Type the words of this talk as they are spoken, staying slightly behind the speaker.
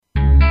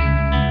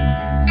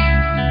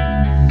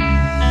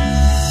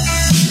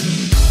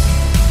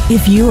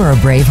If you are a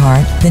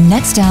Braveheart, the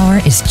next hour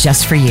is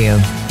just for you.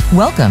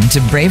 Welcome to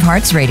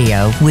Bravehearts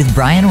Radio with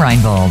Brian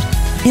Reinbold.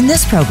 In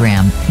this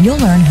program, you'll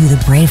learn who the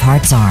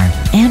Bravehearts are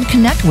and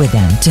connect with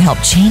them to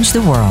help change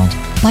the world.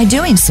 By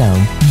doing so,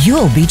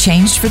 you'll be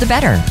changed for the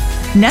better.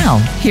 Now,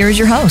 here's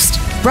your host,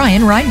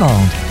 Brian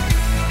Reinbold.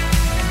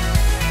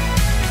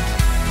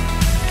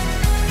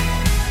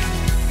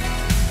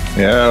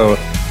 Yeah,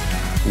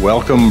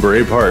 welcome,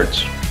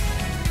 Bravehearts.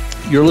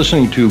 You're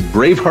listening to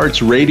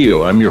Bravehearts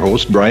Radio. I'm your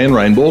host, Brian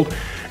Reinbold,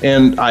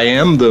 and I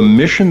am the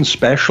mission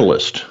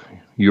specialist.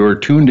 You're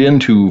tuned in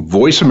to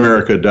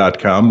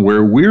VoiceAmerica.com,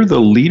 where we're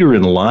the leader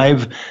in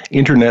live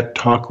internet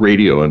talk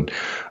radio, and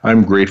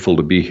I'm grateful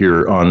to be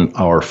here on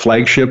our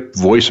flagship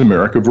Voice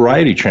America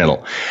Variety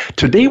channel.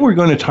 Today we're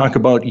going to talk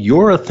about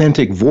your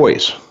authentic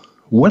voice,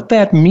 what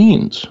that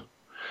means,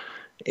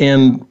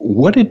 and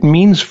what it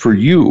means for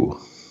you,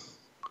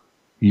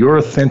 your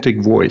authentic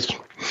voice.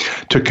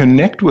 To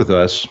connect with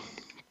us,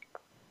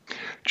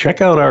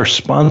 check out our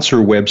sponsor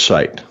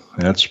website.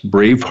 That's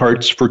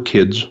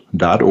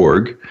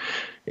braveheartsforkids.org.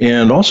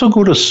 And also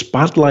go to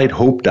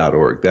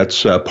spotlighthope.org.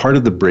 That's part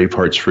of the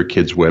Bravehearts for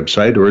Kids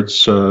website, or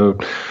it's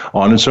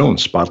on its own,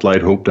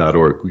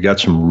 spotlighthope.org. We got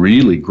some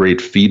really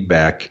great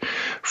feedback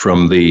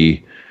from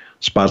the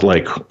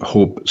Spotlight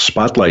Hope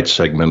Spotlight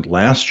segment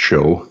last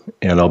show,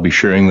 and I'll be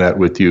sharing that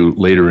with you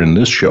later in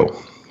this show.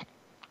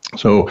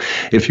 So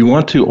if you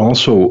want to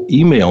also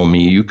email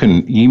me, you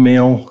can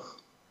email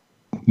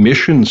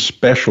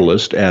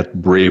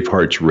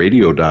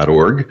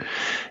missionspecialist@braveheartsradio.org.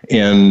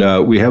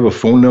 And we have a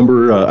phone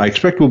number. I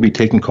expect we'll be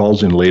taking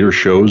calls in later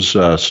shows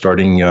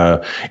starting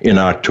in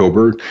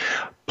October.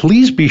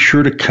 Please be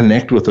sure to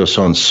connect with us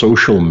on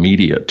social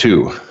media,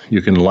 too.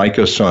 You can like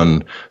us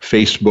on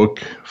Facebook,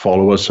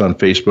 follow us on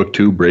Facebook,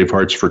 too,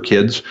 Bravehearts for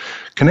Kids.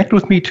 Connect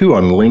with me, too,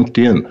 on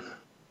LinkedIn.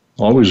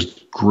 Always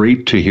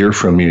great to hear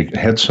from you.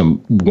 Had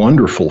some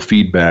wonderful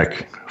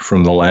feedback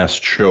from the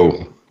last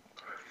show.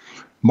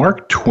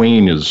 Mark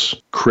Twain is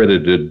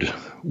credited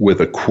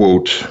with a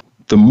quote,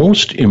 "The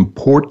most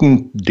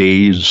important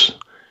days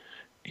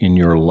in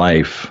your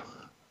life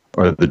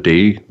are the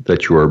day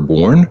that you are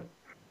born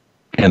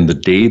and the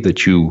day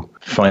that you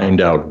find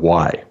out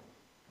why."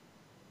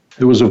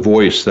 There was a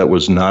voice that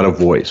was not a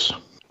voice,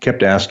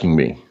 kept asking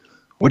me,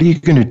 "What are you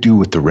going to do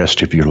with the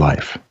rest of your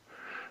life?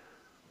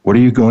 What are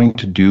you going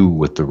to do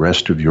with the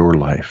rest of your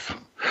life?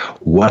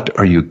 What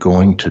are you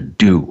going to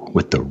do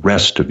with the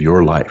rest of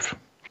your life?"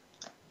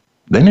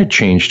 Then it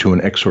changed to an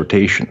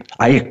exhortation.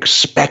 "I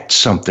expect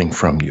something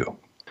from you."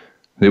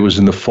 It was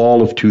in the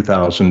fall of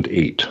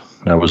 2008.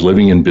 I was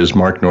living in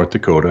Bismarck, North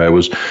Dakota. I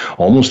was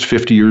almost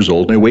 50 years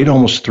old, and I weighed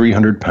almost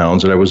 300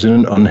 pounds, and I was in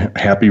an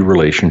unhappy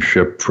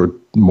relationship. For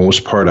the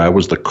most part, I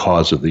was the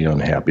cause of the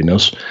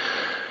unhappiness.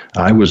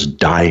 I was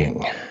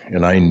dying,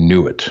 and I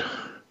knew it.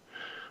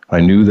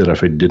 I knew that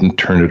if I didn't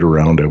turn it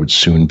around, I would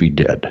soon be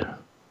dead.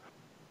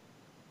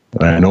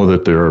 And I know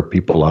that there are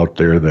people out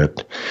there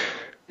that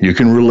you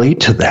can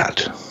relate to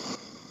that.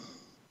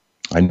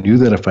 I knew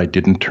that if I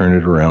didn't turn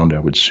it around, I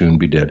would soon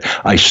be dead.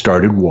 I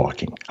started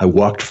walking. I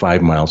walked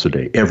 5 miles a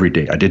day, every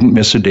day. I didn't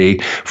miss a day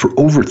for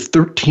over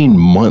 13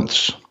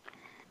 months.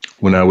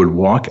 When I would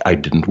walk, I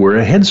didn't wear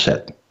a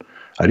headset.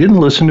 I didn't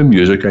listen to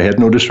music. I had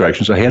no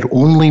distractions. I had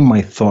only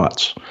my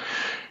thoughts.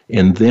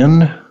 And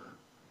then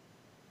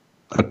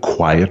a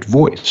quiet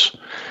voice.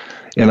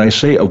 And I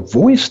say a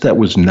voice that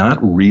was not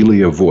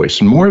really a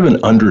voice, more of an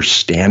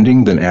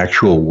understanding than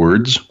actual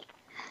words.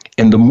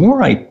 And the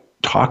more I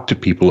talk to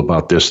people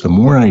about this, the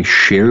more I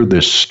share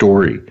this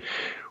story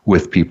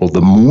with people,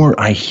 the more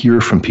I hear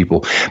from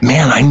people,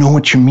 "Man, I know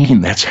what you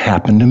mean. That's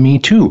happened to me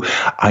too.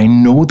 I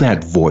know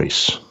that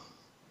voice.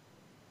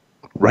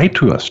 Write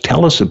to us.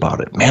 Tell us about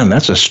it. Man,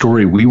 that's a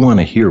story we want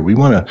to hear. We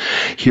want to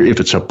hear if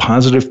it's a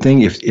positive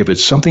thing, if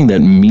it's something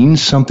that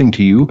means something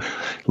to you,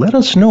 let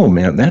us know,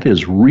 man. That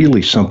is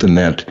really something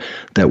that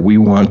we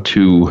want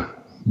to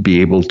be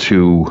able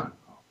to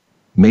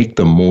make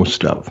the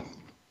most of."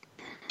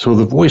 So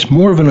the voice,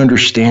 more of an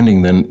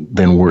understanding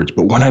than words.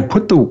 But when I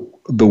put the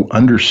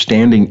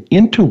understanding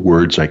into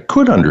words I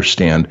could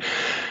understand,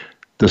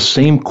 the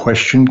same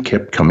question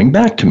kept coming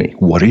back to me.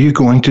 What are you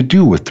going to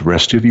do with the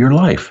rest of your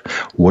life?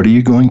 What are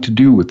you going to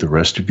do with the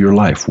rest of your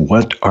life?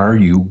 What are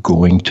you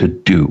going to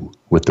do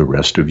with the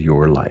rest of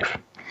your life?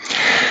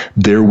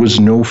 There was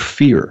no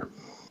fear.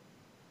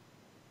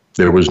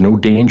 There was no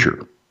danger.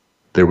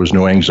 There was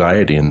no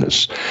anxiety in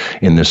this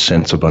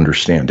sense of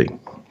understanding.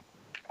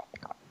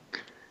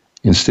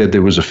 Instead,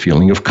 there was a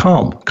feeling of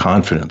calm,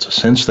 confidence, a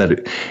sense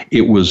that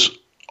it was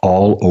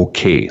all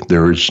okay.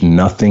 There is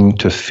nothing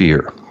to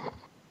fear.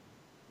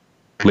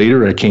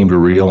 Later, I came to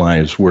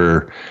realize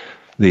where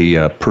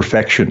the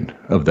perfection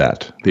of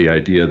that, the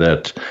idea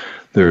that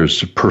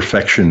there's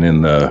perfection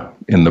in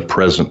the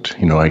present.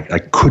 You know, I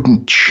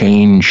couldn't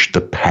change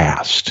the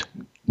past,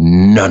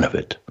 none of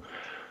it.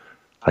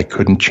 I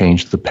couldn't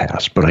change the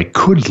past, but I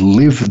could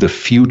live the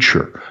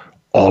future,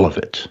 all of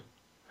it.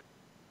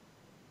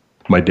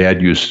 My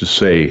dad used to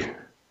say,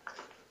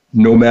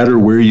 no matter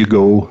where you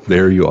go,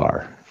 there you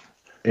are.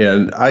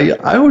 And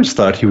I always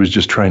thought he was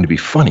just trying to be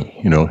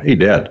funny. Hey,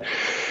 Dad,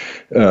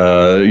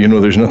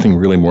 there's nothing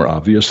really more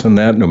obvious than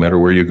that. No matter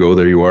where you go,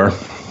 there you are.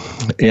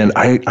 And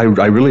I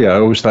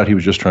always thought he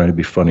was just trying to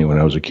be funny when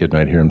I was a kid, and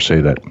I'd hear him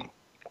say that.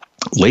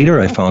 Later,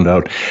 I found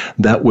out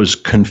that was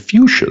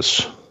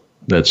Confucius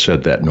that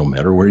said that no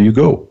matter where you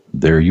go,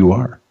 there you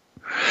are.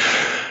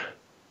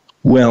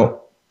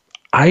 Well,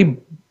 I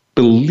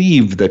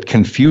believe that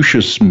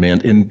Confucius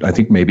meant, and I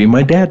think maybe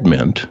my dad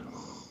meant,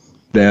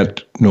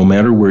 that no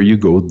matter where you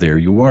go, there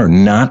you are,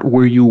 not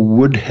where you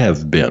would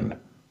have been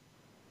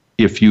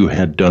if you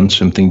had done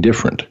something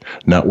different,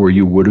 not where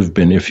you would have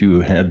been if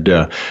you had,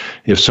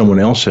 if someone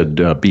else had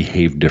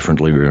behaved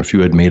differently, or if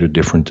you had made a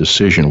different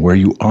decision. Where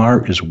you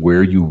are is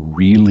where you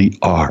really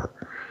are.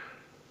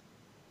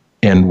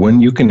 And when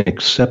you can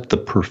accept the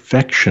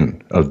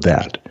perfection of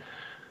that,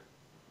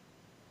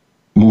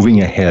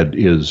 moving ahead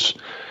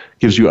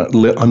gives you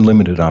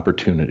unlimited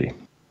opportunity.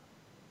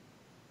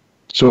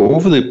 So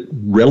over the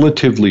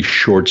relatively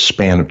short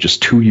span of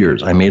just 2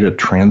 years, I made a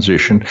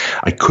transition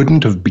I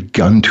couldn't have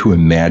begun to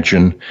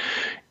imagine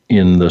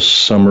in the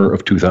summer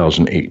of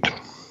 2008.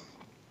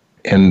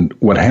 And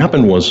what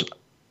happened was,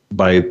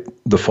 by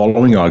the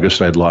following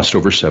August, I had lost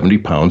over 70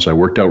 pounds. I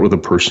worked out with a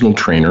personal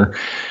trainer,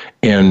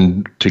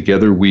 and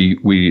together we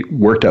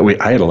worked out.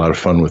 I had a lot of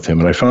fun with him,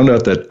 and I found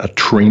out that a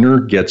trainer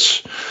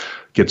gets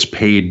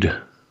paid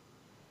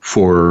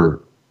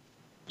for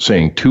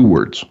saying 2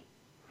 words.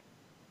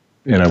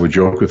 And I would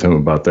joke with him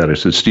about that. I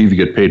said, Steve,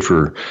 you get paid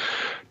for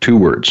 2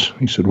 words.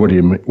 He said, what do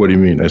you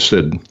mean? I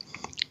said,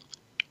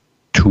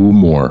 2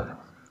 more.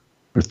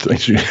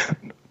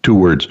 2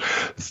 words,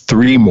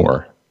 3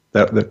 more.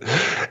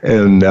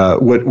 And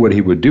what he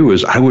would do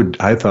is,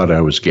 I thought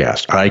I was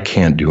gassed. I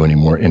can't do any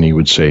more. And he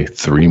would say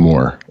 3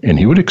 more. And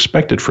he would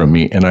expect it from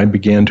me. And I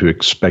began to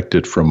expect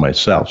it from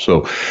myself.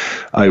 So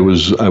I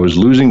was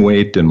losing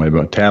weight, and my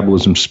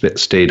metabolism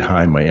stayed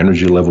high. My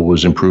energy level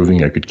was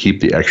improving. I could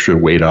keep the extra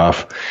weight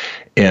off.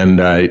 And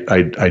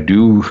I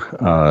do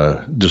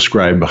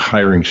describe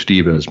hiring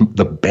Steve as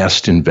the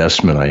best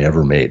investment I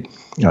ever made.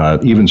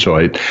 Even so,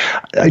 I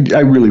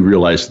really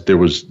realized that there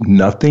was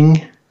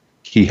nothing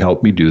he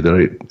helped me do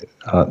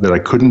that I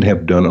couldn't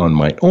have done on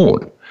my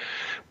own.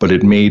 But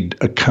it made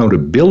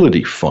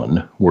accountability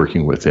fun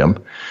working with him.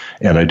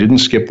 And I didn't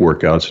skip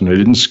workouts, and I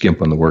didn't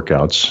skimp on the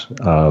workouts.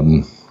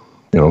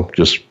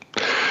 Just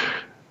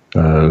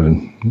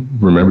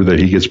remember that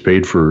he gets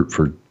paid for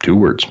 2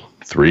 words,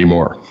 3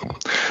 more.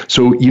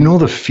 So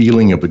the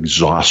feeling of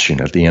exhaustion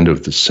at the end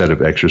of the set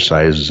of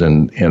exercises,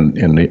 and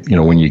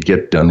when you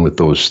get done with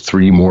those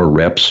 3 more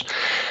reps,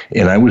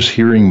 and I was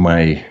hearing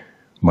my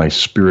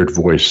spirit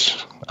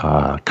voice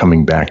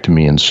coming back to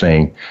me and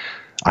saying,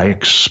 I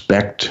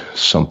expect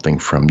something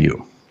from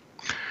you.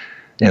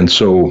 And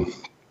so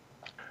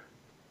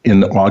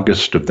in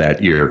August of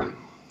that year,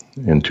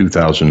 in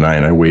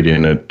 2009, I weighed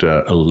in at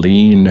a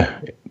lean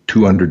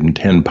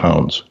 210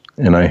 pounds,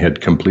 and I had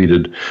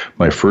completed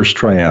my first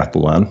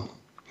triathlon.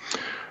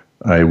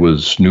 I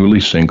was newly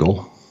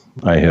single.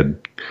 I had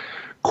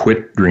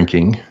quit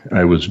drinking.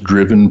 I was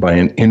driven by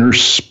an inner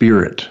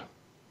spirit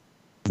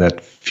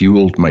that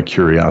fueled my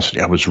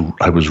curiosity. I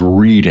was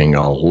reading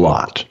a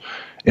lot,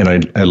 and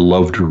I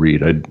love to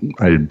read.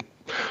 I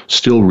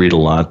still read a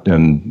lot,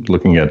 and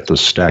looking at the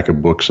stack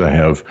of books I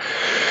have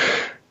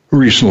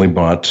recently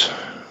bought,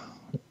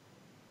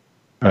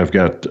 I've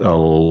got a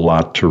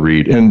lot to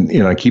read. And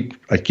I keep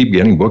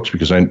getting books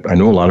because I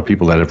know a lot of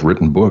people that have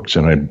written books,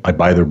 and I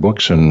buy their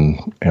books,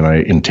 and I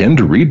intend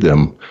to read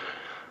them.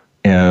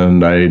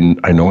 And I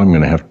know I'm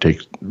going to have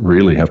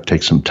to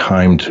take some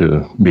time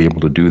to be able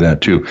to do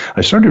that too.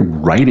 I started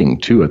writing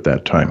too at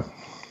that time.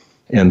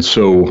 And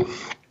so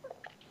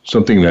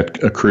something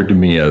that occurred to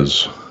me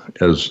as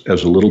a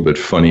little bit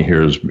funny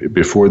here is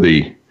before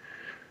the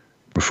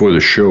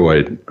show,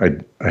 I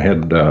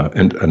had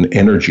an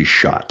energy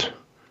shot. I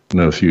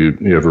don't know if you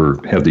ever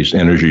have these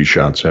energy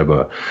shots, have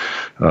the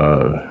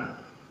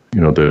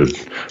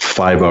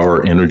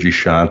 5-hour energy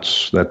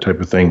shots, that type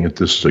of thing.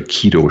 This is a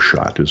keto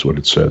shot is what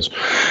it says.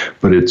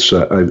 But it's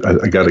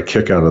I got a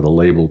kick out of the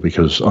label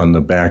because on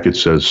the back it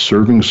says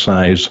serving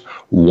size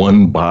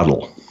 1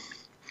 bottle.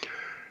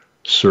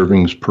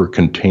 Servings per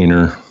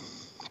container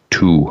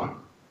 2.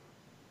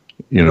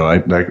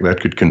 That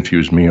could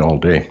confuse me all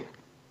day.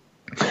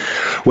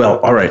 Well,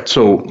 all right.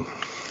 So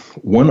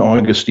one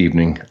August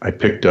evening, I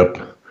picked up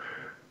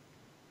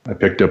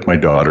my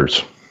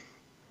daughters.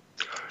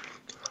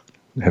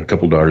 I had a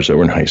couple daughters that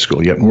were in high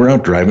school yet, and we're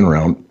out driving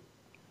around.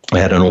 I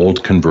had an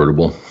old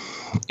convertible,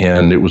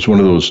 and it was one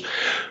of those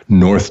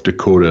North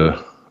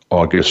Dakota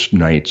August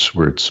nights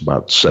where it's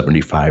about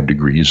 75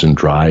 degrees and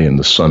dry, and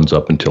the sun's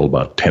up until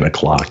about 10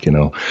 o'clock,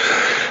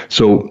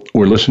 So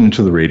we're listening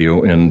to the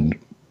radio, and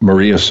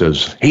Maria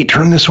says, hey,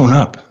 turn this one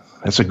up.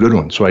 That's a good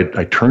one. So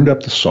I turned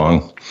up the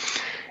song,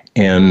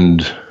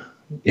 and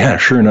yeah,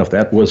 sure enough,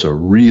 that was a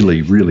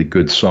really, really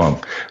good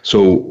song.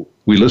 So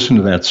we listened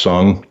to that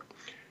song,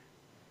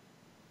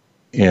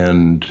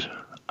 and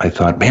I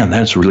thought, man,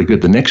 that's really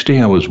good. The next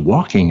day I was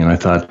walking, and I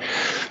thought,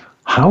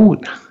 how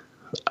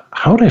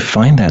how did I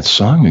find that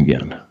song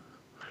again?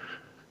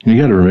 You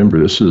got to remember,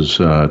 this is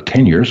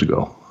 10 years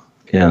ago.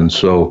 And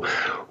so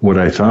what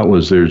I thought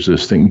was, there's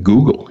this thing,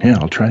 Google. Yeah,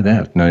 I'll try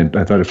that. And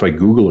I thought if I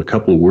Google a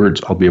couple of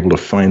words, I'll be able to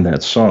find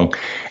that song.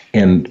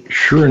 And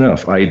sure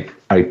enough, I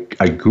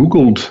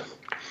Googled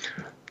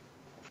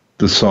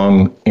the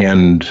song,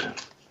 and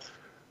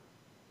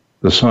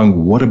the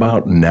song What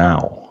About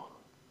Now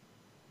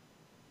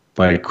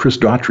by Chris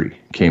Daughtry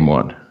came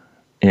on.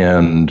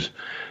 And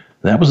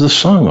that was the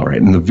song, all right.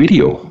 And the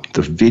video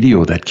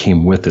that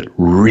came with it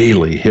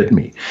really hit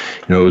me.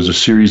 It was a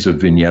series of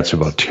vignettes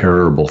about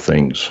terrible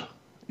things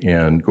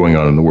and going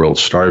on in the world,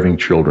 starving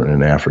children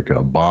in Africa,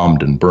 a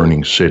bombed and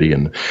burning city,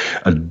 and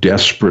a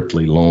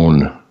desperately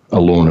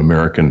alone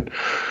American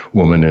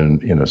woman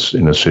in a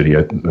city.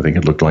 I think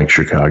it looked like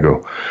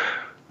Chicago.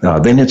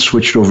 Then it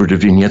switched over to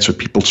vignettes of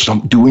people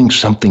doing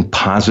something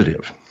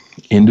positive,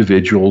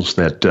 individuals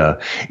that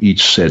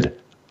each said,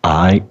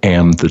 "I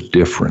am the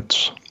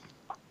difference."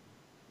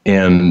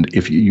 And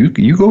if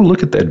you go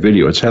look at that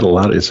video, it's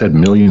had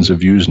millions of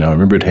views now. I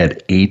remember it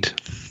had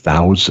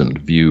 8,000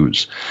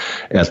 views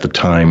at the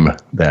time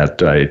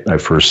that I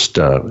first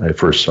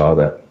saw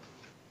that.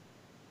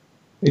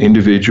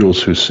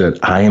 Individuals who said,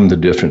 "I am the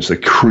difference." They're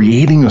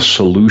creating a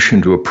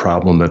solution to a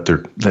problem that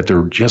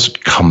they're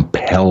just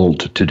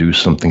compelled to do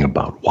something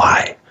about.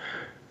 Why?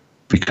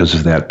 Because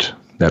of that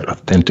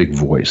authentic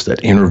voice,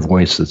 that inner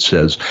voice that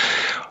says,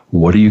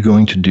 "What are you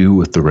going to do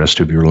with the rest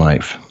of your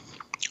life?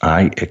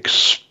 I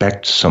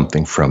expect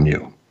something from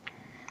you."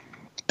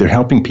 They're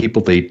helping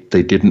people they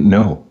didn't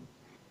know.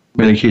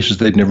 In many cases,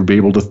 they'd never be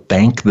able to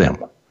thank them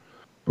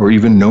or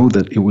even know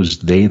that it was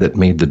they that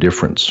made the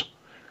difference.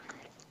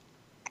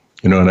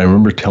 And I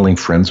remember telling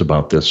friends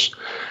about this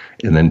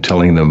and then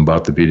telling them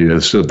about the video.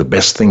 This is the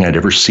best thing I'd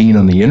ever seen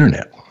on the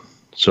internet.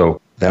 So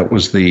that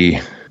was the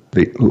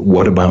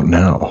What About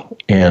Now?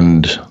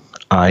 And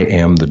I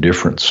am the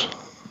difference.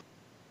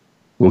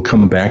 We'll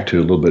come back to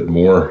a little bit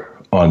more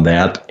on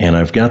that, and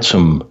I've got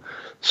some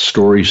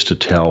stories to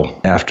tell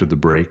after the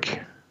break.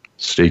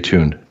 Stay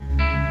tuned.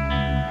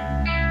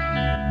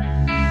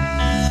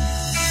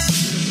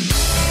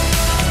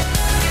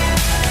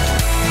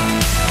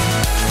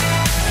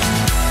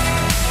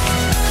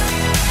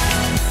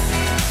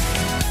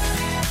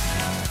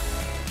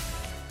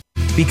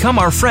 Become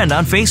our friend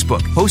on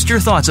Facebook. Post your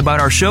thoughts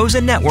about our shows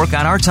and network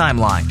on our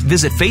timeline.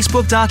 Visit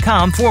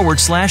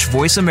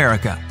facebook.com/Voice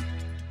America.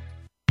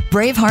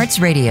 Brave Hearts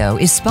Radio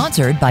is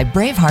sponsored by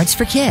Brave Hearts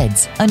for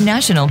Kids, a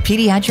national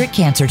pediatric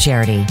cancer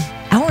charity.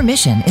 Our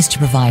mission is to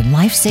provide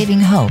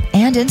life-saving hope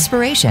and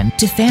inspiration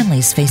to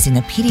families facing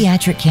a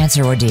pediatric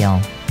cancer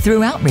ordeal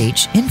through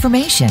outreach,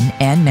 information,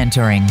 and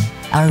mentoring.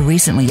 Our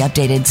recently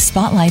updated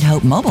Spotlight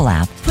Hope mobile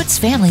app puts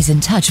families in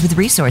touch with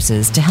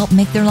resources to help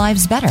make their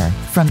lives better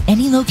from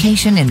any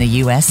location in the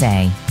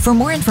USA. For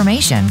more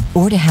information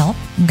or to help,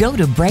 go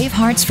to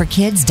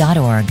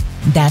braveheartsforkids.org.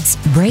 That's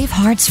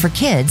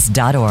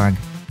braveheartsforkids.org.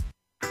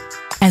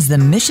 As the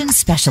mission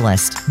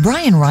specialist,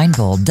 Brian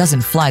Reinbold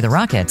doesn't fly the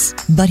rockets,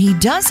 but he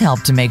does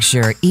help to make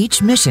sure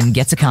each mission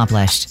gets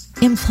accomplished.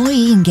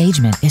 Employee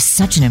engagement is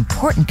such an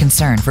important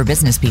concern for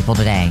business people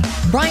today.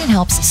 Brian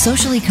helps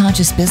socially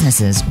conscious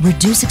businesses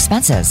reduce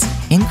expenses,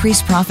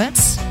 increase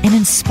profits, and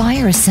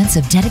inspire a sense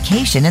of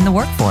dedication in the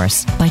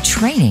workforce by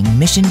training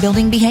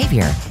mission-building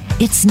behavior.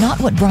 It's not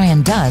what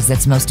Brian does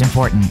that's most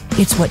important.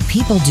 It's what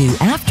people do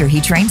after he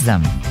trains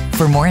them.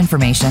 For more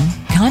information,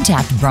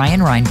 contact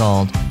Brian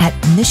Reinbold at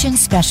Mission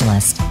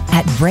Specialist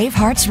at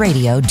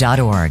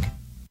braveheartsradio.org.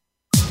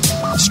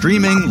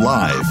 Streaming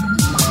live,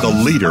 the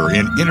leader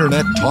in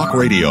Internet talk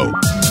radio,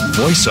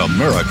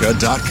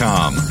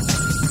 voiceamerica.com.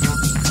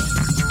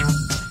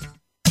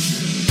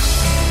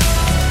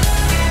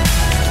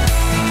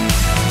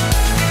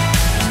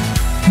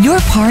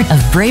 You're part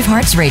of Brave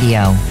Hearts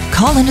Radio.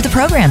 Call into the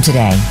program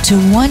today to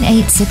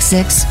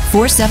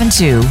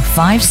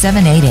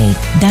 1-866-472-5788.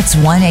 That's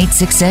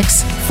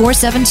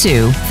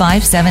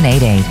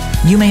 1-866-472-5788.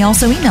 You may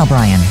also email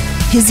Brian.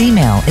 His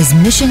email is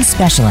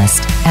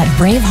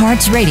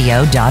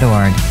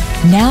missionspecialist@braveheartsradio.org.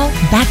 Now,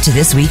 back to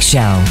this week's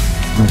show.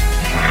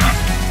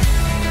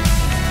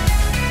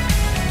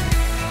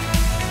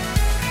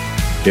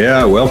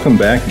 Yeah, welcome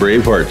back,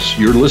 Bravehearts.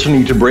 You're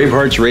listening to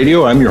Bravehearts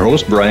Radio. I'm your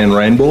host, Brian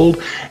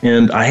Reinbold,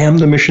 and I am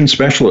the Mission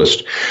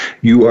Specialist.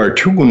 You are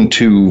tuned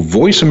to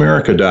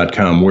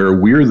voiceamerica.com, where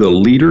we're the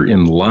leader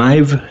in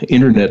live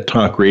Internet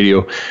talk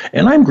radio,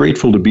 and I'm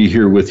grateful to be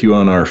here with you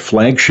on our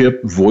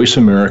flagship Voice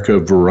America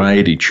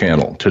Variety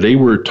channel. Today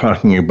we're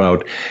talking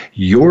about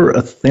your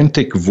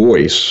authentic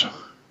voice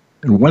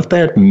and what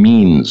that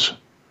means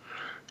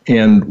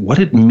and what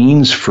it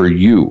means for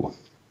you.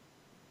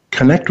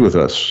 Connect with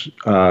us.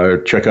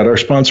 Check out our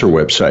sponsor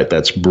website.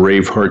 That's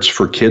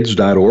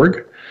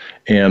braveheartsforkids.org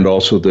and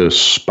also the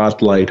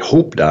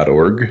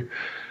spotlighthope.org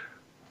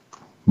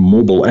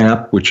mobile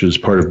app, which is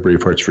part of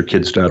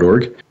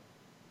braveheartsforkids.org.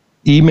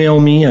 Email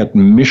me at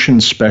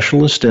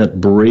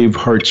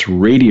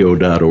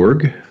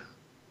missionspecialist@braveheartsradio.org.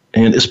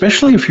 And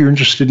especially if you're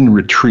interested in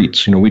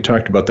retreats, we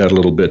talked about that a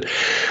little bit.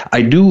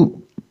 I do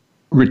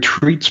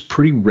retreats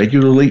pretty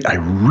regularly. I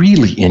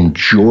really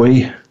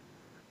enjoy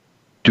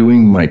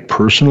doing my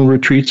personal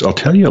retreats. I'll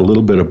tell you a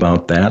little bit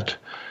about that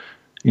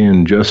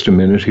in just a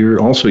minute here.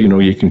 Also,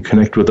 you can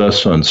connect with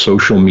us on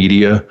social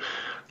media.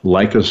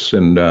 Like us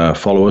and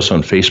follow us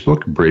on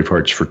Facebook, Brave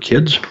Hearts for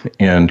Kids,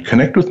 and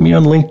connect with me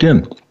on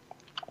LinkedIn.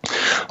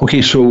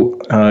 Okay, so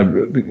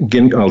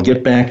again, I'll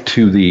get back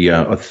to the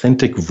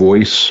authentic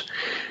voice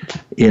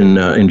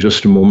in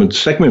just a moment.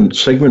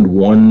 Segment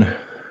one,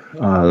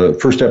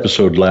 first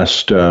episode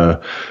last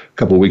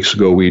couple of weeks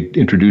ago, we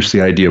introduced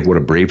the idea of what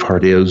a brave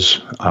heart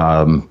is.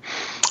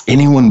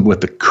 Anyone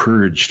with the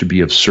courage to be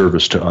of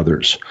service to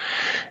others.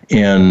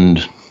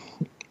 And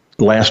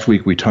last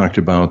week we talked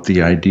about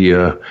the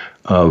idea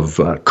of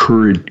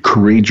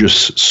courageous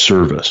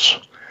service,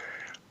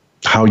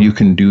 how you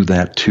can do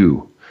that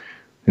too,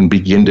 and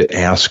begin to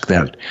ask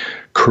that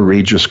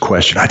courageous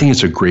question. I think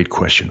it's a great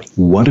question.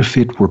 What if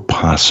it were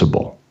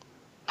possible?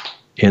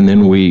 And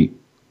then we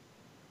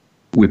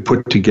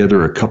put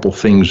together a couple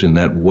things in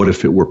that what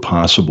if it were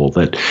possible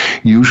that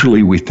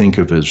usually we think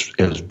of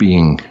as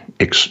being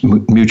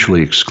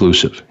mutually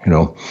exclusive,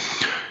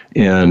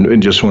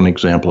 And just one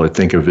example I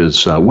think of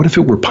is, what if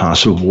it were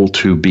possible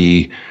to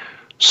be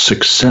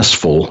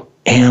successful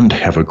and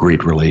have a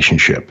great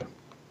relationship?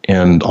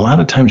 And a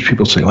lot of times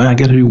people say, well, I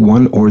got to do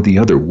one or the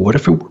other. What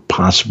if it were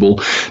possible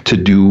to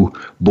do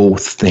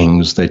both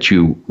things that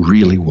you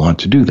really want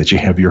to do, that you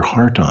have your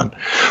heart on?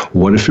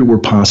 What if it were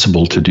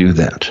possible to do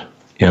that?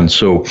 And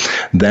so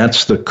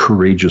that's the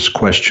courageous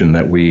question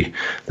that we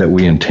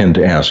intend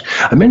to ask.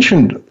 I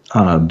mentioned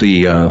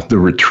the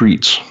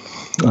retreats.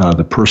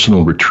 The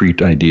personal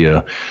retreat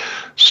idea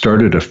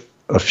started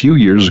a few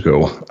years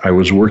ago. I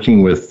was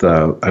working with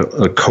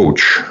a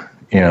coach,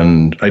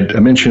 and I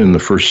mentioned in the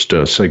first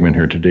segment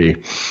here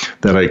today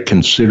that I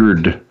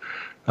considered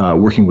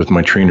working with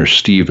my trainer,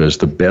 Steve, as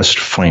the best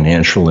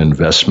financial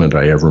investment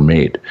I ever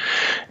made.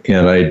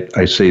 And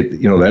I say,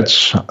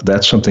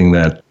 that's something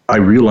that I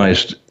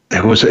realized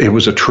it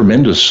was a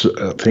tremendous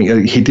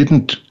thing. He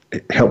didn't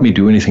help me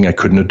do anything I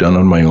couldn't have done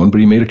on my own, but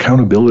he made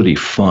accountability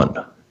fun.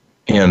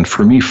 And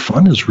for me,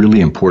 fun is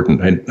really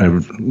important. I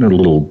have a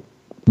little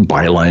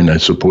byline, I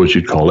suppose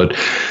you'd call it.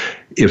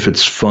 If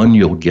it's fun,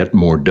 you'll get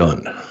more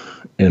done.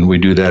 And we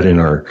do that in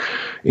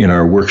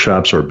our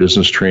workshops, our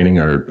business training,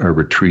 our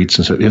retreats.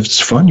 And so if it's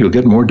fun, you'll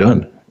get more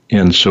done.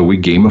 And so we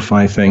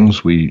gamify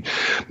things. We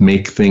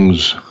make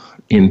things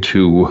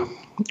into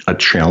a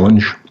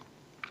challenge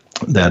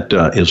that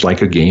is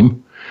like a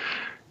game.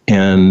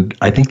 And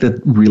I think that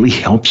really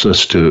helps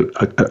us to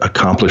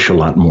accomplish a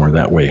lot more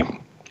that way.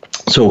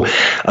 So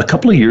a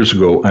couple of years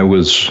ago, I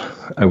was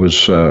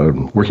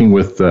working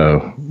with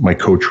my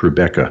coach,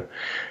 Rebecca,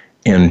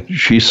 and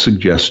she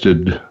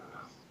suggested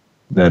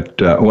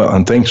that,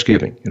 on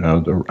Thanksgiving,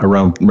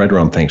 right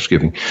around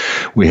Thanksgiving,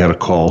 we had a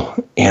call,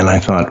 and I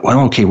thought,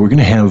 well, okay, we're going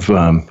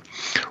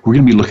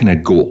to be looking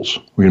at goals.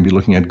 We're going to be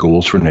looking at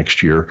goals for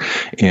next year,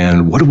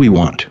 and what do we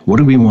want? What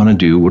do we want to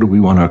do? What do we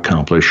want to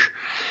accomplish?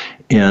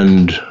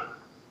 And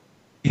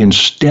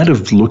instead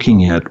of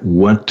looking at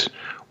what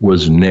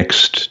was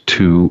next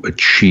to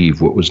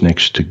achieve, what was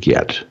next to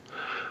get,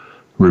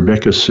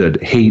 Rebecca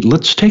said, hey,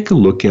 let's take a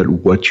look at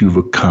what you've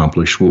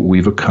accomplished, what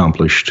we've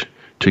accomplished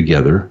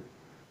together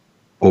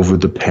over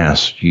the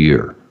past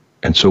year.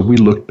 And so we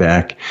looked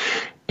back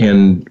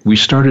and we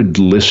started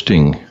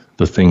listing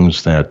the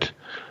things that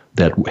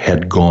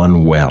had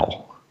gone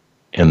well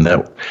and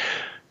that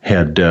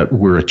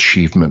were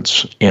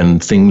achievements,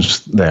 and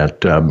things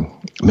that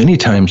many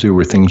times there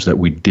were things that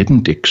we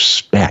didn't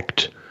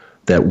expect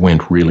that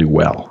went really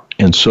well.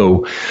 And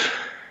so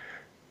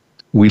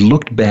we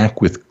looked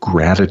back with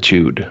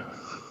gratitude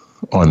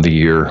on the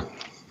year,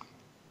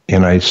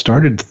 and I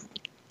started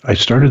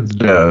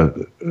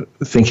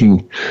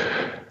thinking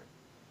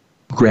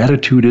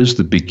gratitude is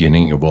the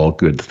beginning of all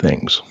good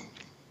things.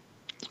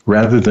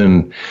 Rather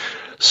than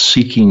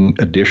seeking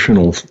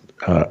additional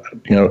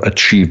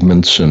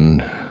achievements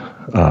and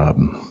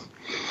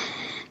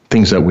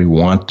things that we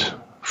want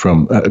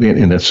from,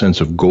 in a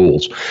sense of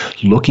goals,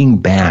 looking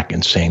back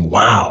and saying,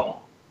 wow,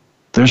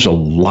 there's a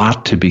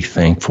lot to be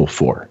thankful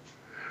for.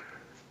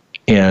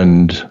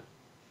 And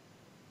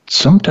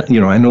sometimes,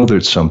 I know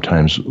that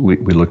sometimes we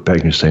look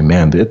back and say,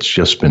 man, it's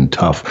just been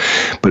tough.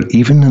 But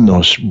even in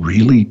those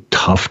really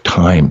tough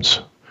times,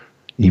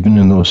 even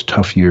in those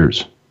tough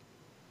years,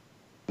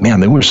 man,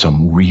 there were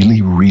some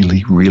really,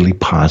 really, really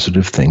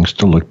positive things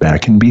to look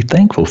back and be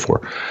thankful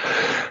for.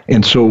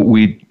 And so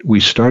we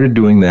started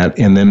doing that.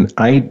 And then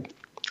I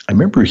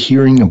remember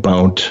hearing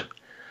about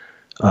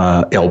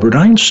Albert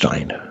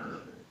Einstein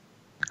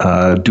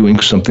doing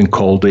something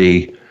called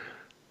a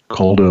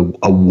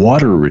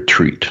water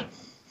retreat.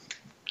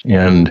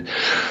 And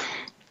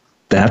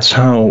I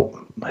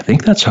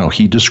think that's how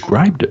he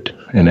described it.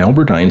 And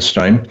Albert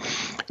Einstein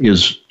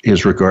is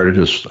regarded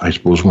as, I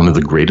suppose, one of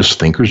the greatest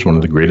thinkers, one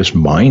of the greatest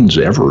minds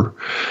ever.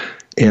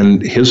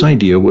 And his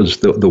idea was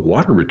the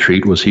water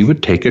retreat was he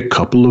would take a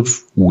couple of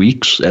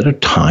weeks at a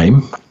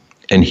time,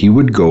 and he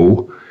would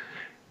go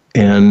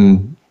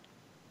and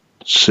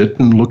sit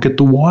and look at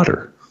the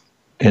water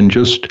and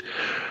just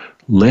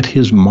let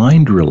his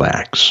mind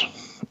relax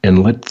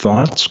and let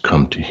thoughts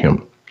come to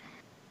him.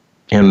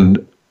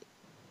 And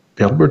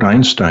Albert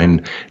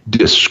Einstein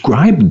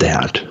described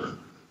that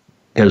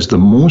as the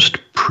most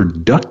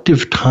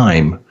productive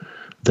time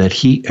that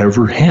he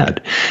ever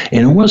had.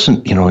 And it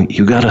wasn't,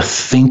 you got to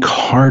think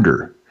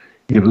harder.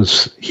 It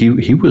was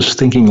he was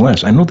thinking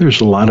less. I know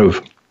there's a lot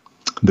of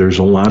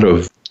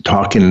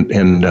talk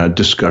and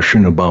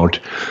discussion about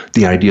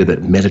the idea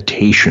that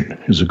meditation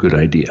is a good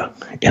idea.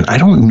 And I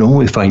don't know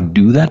if I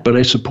do that, but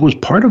I suppose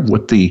part of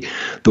what the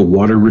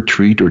water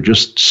retreat, or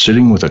just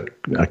sitting with a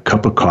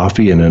cup of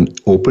coffee and an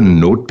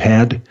open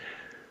notepad,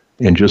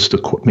 and just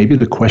maybe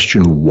the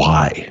question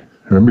why.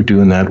 I remember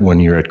doing that one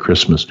year at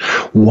Christmas.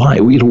 Why?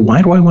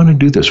 Why do I want to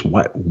do this?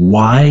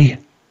 Why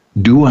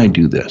do I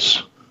do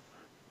this?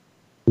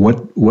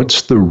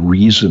 What's the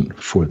reason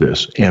for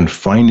this? And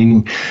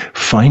finding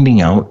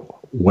out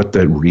what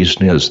that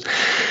reason is,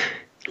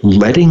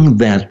 letting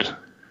that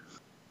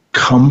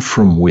come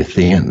from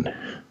within.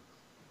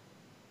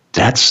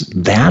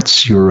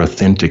 That's your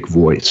authentic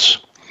voice.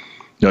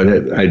 Now,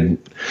 I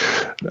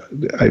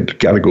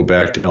got to go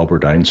back to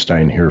Albert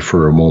Einstein here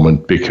for a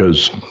moment,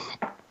 because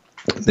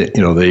the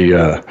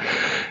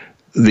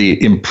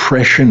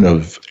impression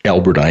of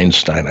Albert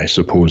Einstein, I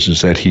suppose,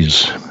 is that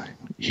he's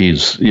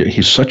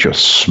such a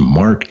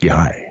smart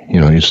guy.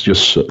 He's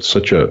just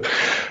such a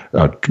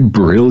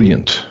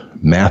brilliant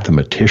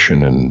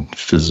mathematician and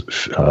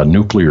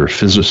nuclear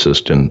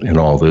physicist and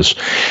all this.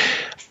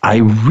 I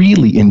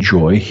really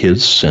enjoy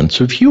his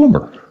sense of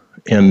humor.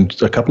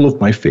 And a couple of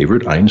my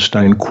favorite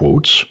Einstein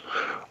quotes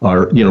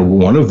are,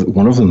 one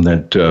of them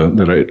that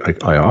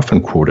I often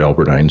quote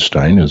Albert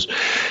Einstein is,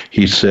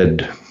 he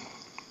said,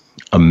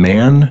 "A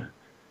man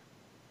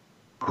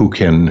who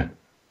can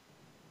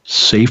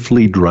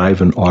safely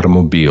drive an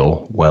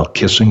automobile while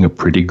kissing a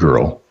pretty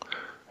girl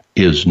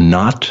is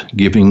not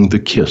giving the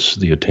kiss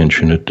the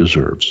attention it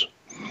deserves."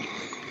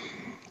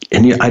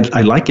 And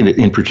I like it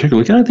in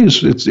particular. I think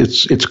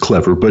it's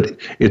clever, but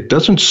it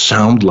doesn't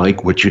sound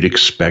like what you'd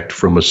expect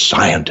from a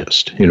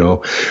scientist,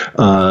 So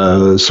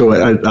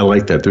I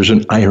like that. There's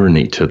an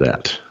irony to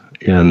that,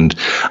 and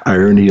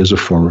irony is a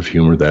form of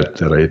humor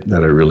that I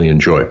really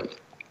enjoy.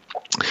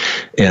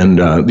 And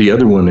the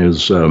other one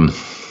is,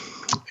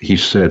 he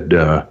said,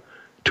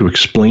 to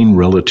explain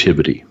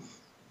relativity.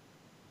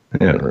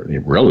 Yeah,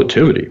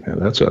 relativity,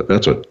 that's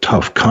a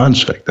tough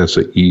concept. That's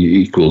a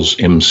E equals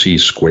MC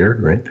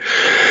squared, right?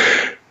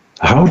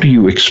 How do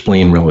you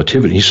explain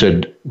relativity? He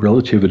said,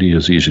 relativity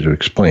is easy to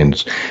explain.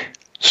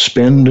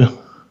 Spend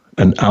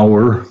an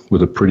hour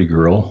with a pretty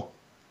girl,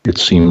 it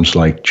seems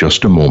like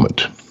just a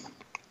moment.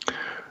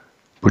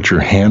 Put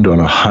your hand on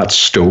a hot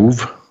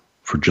stove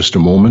for just a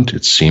moment,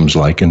 it seems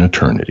like an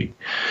eternity.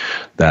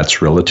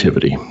 That's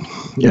relativity.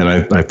 And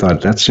I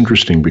thought that's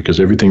interesting, because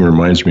everything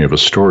reminds me of a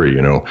story,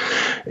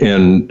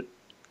 And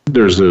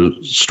there's a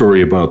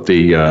story about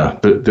the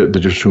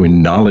difference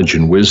between knowledge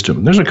and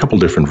wisdom. There's a couple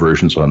different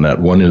versions on that.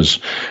 One is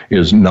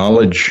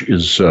knowledge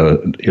is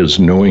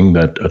knowing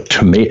that a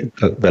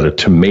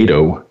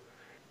tomato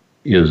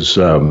is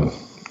a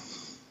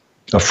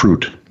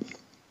fruit.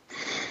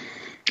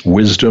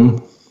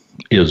 Wisdom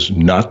is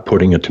not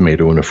putting a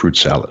tomato in a fruit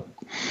salad.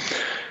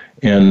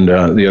 And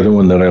the other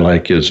one that I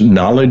like is,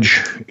 knowledge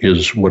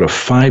is what a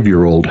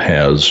 5-year-old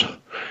has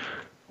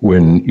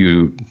when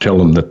you tell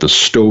him that the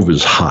stove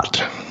is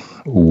hot.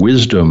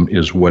 Wisdom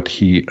is what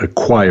he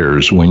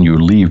acquires when you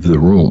leave the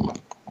room.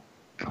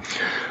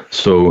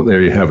 So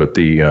there you have it,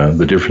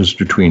 the difference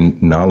between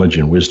knowledge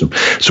and wisdom.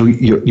 So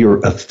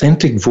your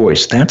authentic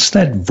voice, that's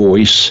that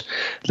voice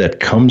that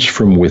comes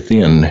from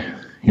within.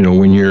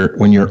 When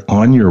you're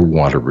on your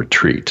water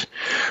retreat,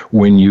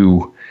 when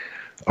you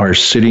are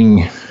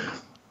sitting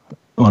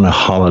on a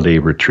holiday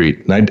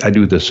retreat. And I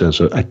do this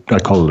as I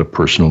call it a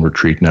personal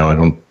retreat now. I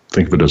don't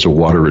think of it as a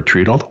water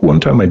retreat. Although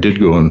one time I did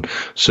go and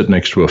sit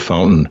next to a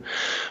fountain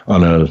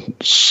on a I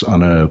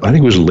think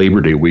it was Labor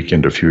Day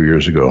weekend a few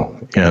years ago,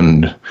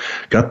 and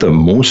got the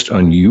most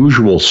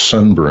unusual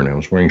sunburn. I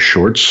was wearing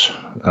shorts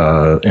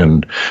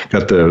and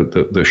got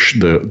the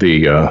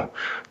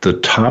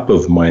top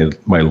of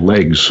my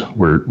legs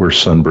were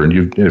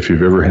sunburned. If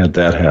you've ever had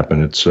that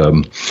happen, it's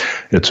an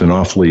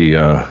awfully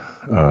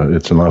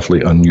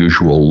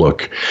unusual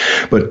look.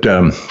 But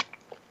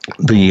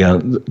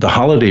the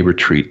holiday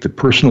retreat, the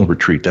personal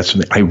retreat, that's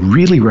something I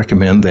really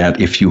recommend. That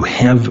if you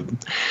have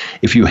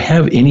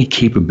any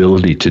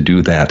capability to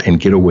do that and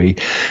get away,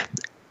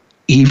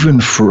 even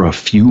for a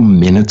few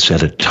minutes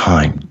at a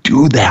time,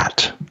 do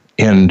that.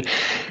 And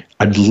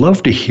I'd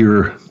love to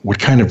hear what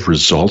kind of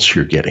results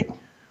you're getting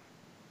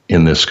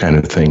in this kind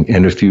of thing.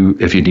 And if you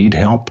need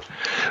help,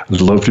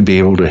 I'd love to be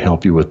able to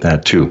help you with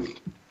that too.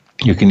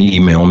 You can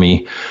email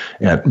me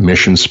at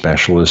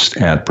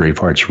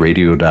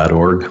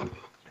missionspecialist@braveheartsradio.org,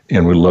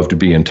 and we'd love to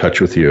be in touch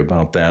with you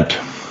about that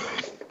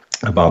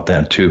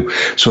too.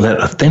 So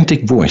that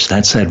authentic voice,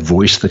 that's that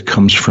voice that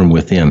comes from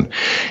within.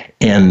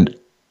 And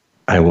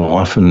I will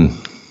often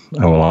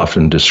I will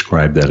often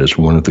describe that as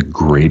one of the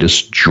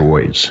greatest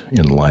joys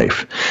in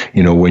life.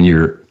 You know,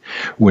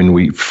 when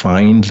we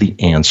find the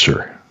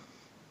answer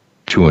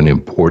to an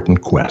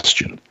important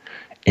question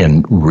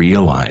and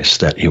realize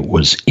that it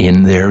was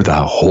in there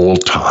the whole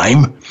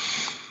time,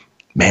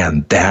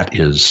 man, that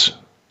is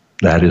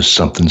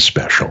something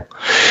special.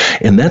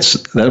 And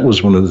that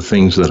was one of the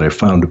things that I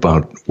found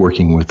about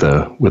working with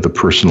a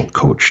personal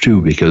coach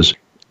too, because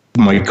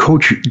my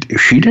coach,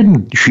 she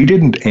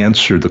didn't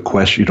answer the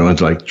question. You know,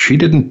 it's like she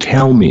didn't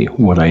tell me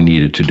what I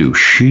needed to do.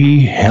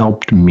 She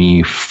helped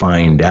me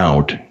find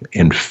out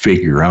and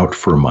figure out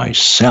for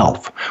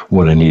myself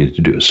what I needed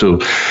to do. So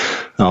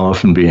I'll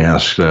often be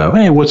asked,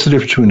 hey, what's the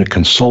difference between a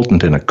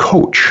consultant and a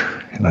coach?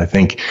 And I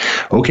think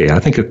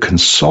a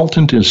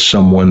consultant is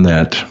someone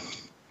that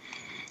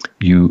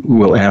you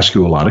will ask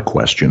you a lot of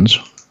questions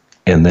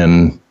and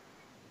then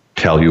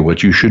tell you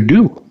what you should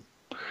do.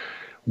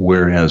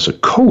 Whereas a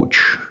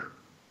coach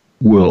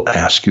will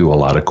ask you a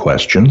lot of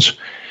questions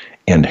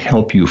and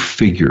help you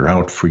figure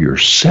out for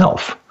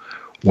yourself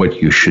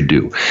what you should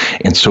do.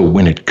 And so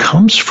when it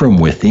comes from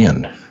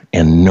within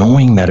and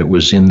knowing that it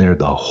was in there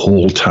the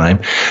whole time,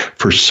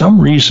 for some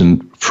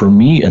reason, for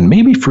me, and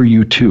maybe for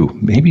you too,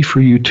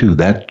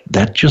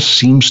 that just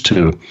seems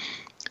to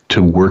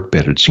work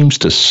better. It seems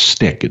to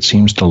stick. It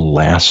seems to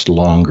last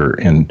longer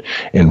and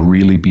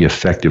really be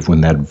effective when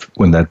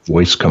that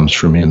voice comes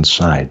from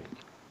inside.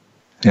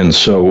 And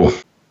so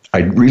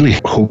I really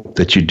hope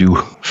that you do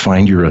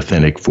find your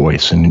authentic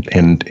voice. And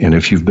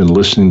if you've been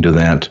listening to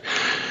that,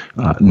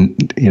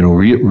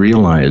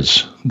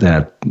 realize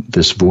that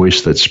this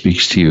voice that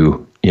speaks to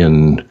you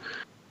in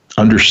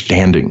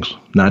understandings,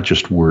 not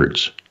just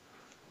words,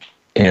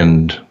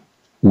 and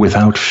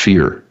without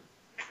fear,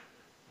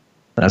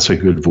 that's a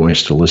good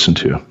voice to listen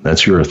to.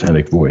 That's your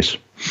authentic voice.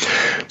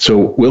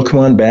 So we'll come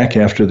on back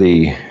after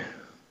the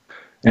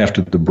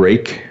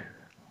break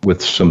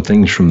with some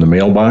things from the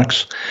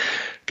mailbox.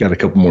 Got a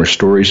couple more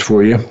stories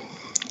for you.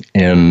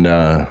 And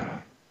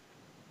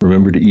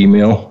remember to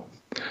email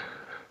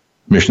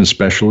Mission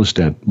Specialist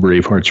at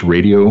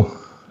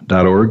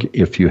braveheartsradio.org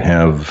if you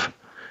have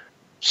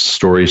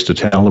stories to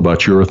tell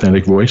about your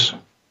authentic voice.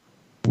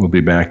 We'll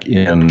be back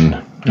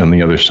on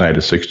the other side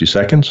of 60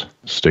 seconds.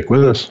 Stick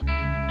with us.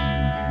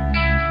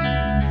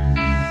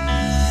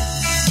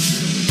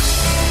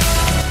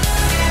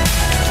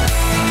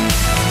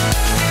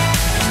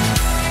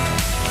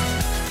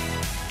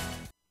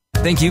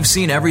 Think you've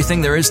seen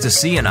everything there is to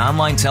see in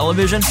online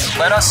television?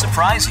 Let us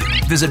surprise you.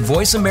 Visit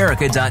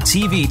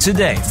voiceamerica.tv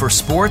today for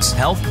sports,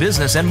 health,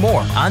 business, and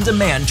more on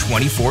demand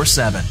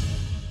 24/7.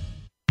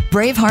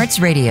 Brave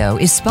Hearts Radio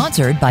is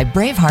sponsored by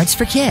Brave Hearts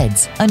for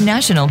Kids, a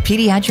national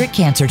pediatric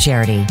cancer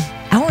charity.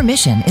 Our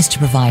mission is to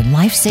provide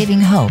life-saving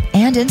hope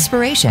and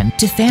inspiration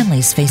to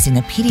families facing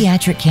a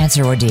pediatric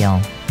cancer ordeal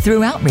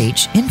through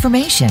outreach,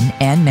 information,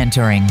 and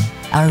mentoring.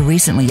 Our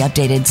recently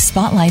updated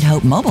Spotlight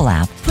Hope mobile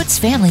app puts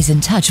families in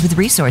touch with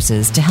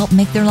resources to help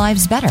make their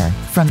lives better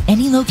from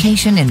any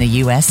location in the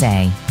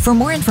USA. For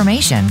more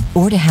information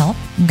or to help,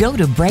 go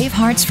to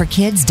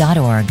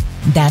braveheartsforkids.org.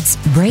 That's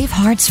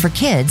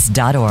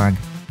braveheartsforkids.org.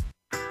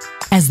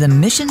 As the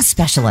mission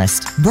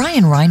specialist,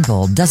 Brian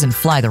Reinbold doesn't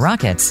fly the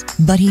rockets,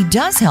 but he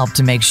does help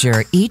to make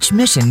sure each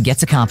mission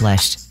gets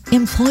accomplished.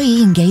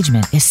 Employee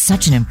engagement is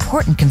such an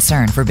important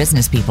concern for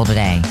business people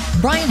today.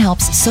 Brian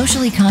helps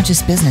socially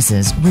conscious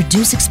businesses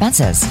reduce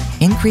expenses,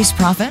 increase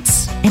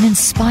profits, and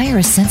inspire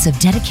a sense of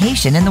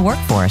dedication in the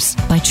workforce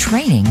by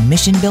training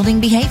mission-building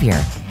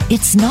behavior.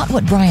 It's not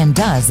what Brian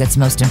does that's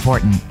most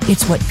important.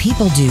 It's what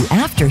people do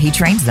after he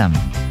trains them.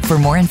 For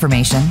more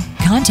information,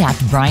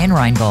 contact Brian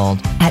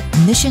Reinbold at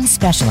Mission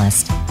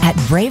Specialist at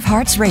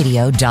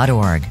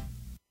braveheartsradio.org.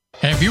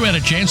 Have you had a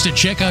chance to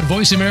check out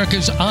Voice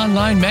America's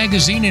online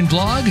magazine and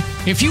blog?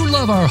 If you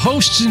love our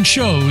hosts and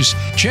shows,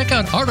 check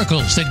out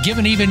articles that give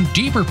an even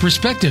deeper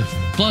perspective,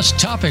 plus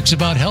topics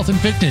about health and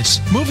fitness,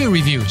 movie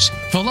reviews,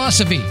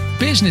 philosophy,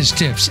 business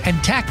tips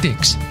and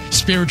tactics,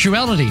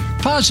 spirituality,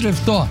 positive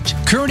thought,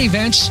 current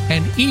events,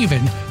 and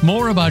even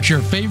more about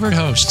your favorite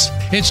hosts.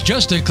 It's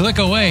just a click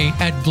away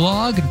at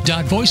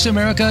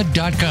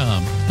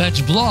blog.voiceamerica.com.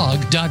 That's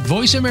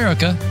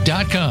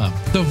blog.voiceamerica.com.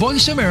 The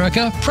Voice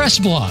America Press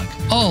Blog.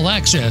 All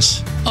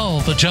access,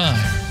 all the time.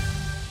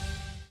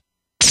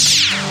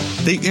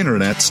 The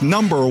Internet's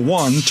number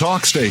one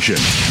talk station.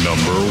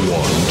 Number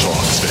one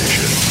talk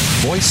station.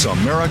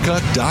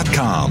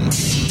 VoiceAmerica.com.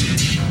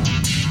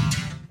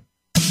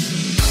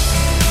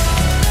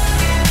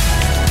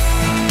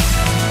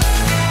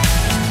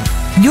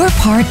 You're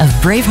part of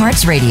Brave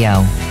Hearts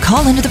Radio.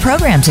 Call into the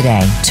program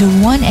today to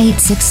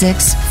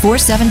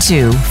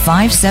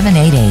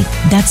 1-866-472-5788.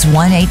 That's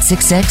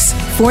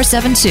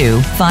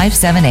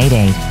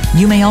 1-866-472-5788.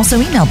 You may also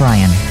email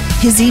Brian.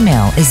 His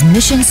email is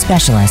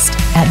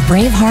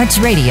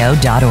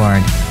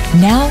missionspecialist@braveheartsradio.org.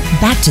 Now,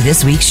 back to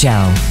this week's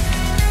show.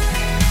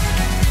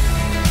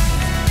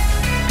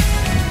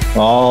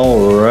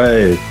 All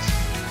right.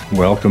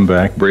 Welcome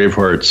back,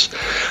 Bravehearts.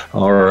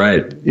 All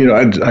right. You know,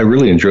 I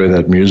really enjoy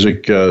that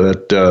music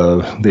that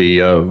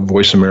the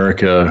Voice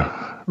America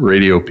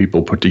radio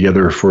people put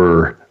together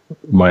for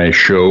my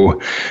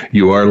show.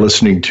 You are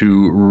listening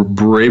to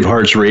Brave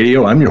Hearts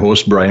Radio. I'm your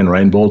host, Brian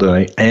Reinbold, and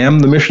I am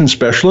the mission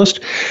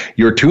specialist.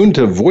 You're tuned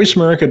to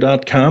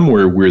voiceamerica.com,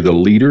 where we're the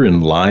leader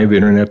in live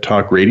internet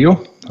talk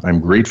radio. I'm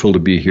grateful to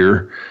be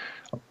here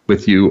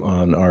with you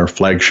on our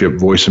flagship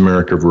Voice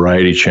America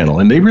Variety channel,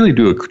 and they really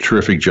do a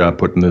terrific job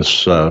putting this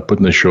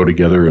show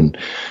together and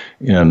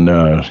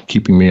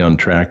keeping me on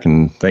track.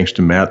 And thanks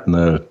to Matt and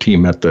the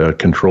team at the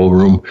control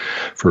room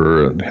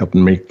for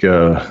helping make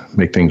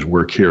things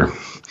work here.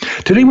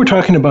 Today we're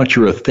talking about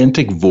your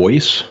authentic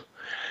voice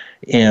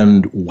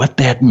and what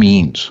that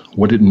means,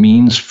 what it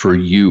means for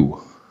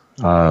you.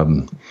 I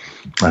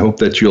hope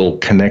that you'll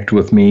connect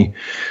with me,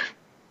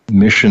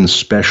 mission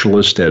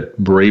specialist at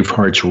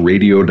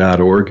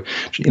braveheartsradio.org.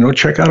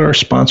 Check out our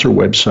sponsor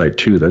website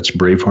too. That's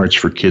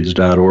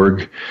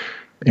braveheartsforkids.org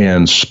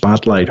and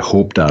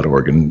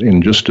spotlighthope.org. And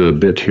in just a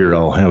bit here,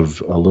 I'll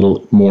have a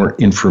little more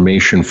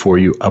information for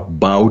you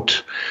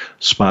about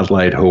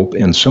Spotlight Hope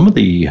and some of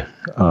the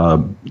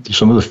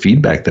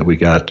feedback that we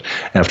got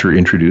after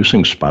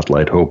introducing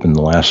Spotlight Hope in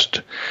the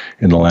last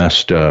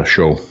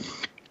show.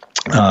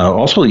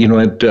 Also,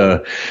 I'd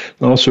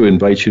also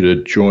invite you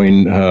to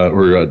join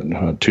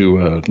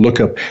to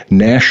look up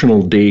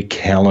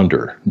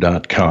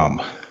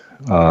nationaldaycalendar.com.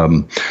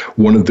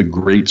 One of the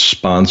great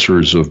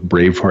sponsors of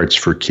Brave Hearts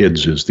for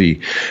Kids is the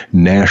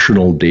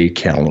National Day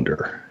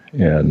Calendar.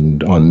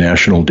 And on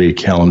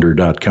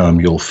nationaldaycalendar.com,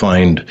 you'll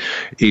find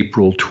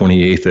April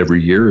 28th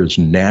every year is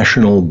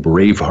National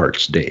Brave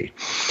Hearts Day.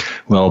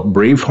 Well,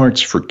 Brave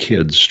Hearts for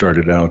Kids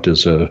started out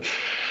as a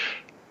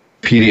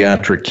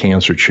pediatric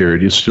cancer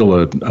charity. It's still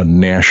a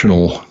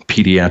national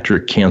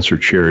pediatric cancer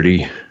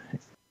charity.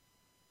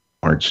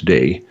 Hearts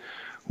Day.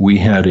 We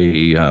had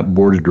a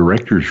board of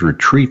directors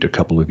retreat a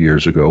couple of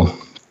years ago,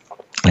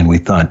 and we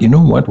thought, you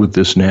know what, with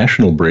this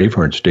National Brave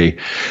Hearts Day,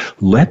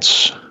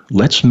 let's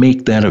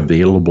make that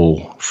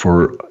available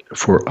for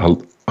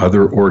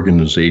other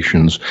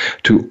organizations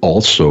to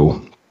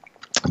also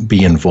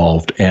be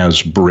involved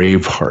as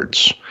Brave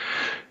Hearts.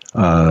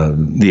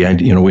 The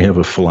idea, we have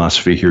a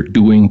philosophy here: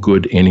 doing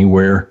good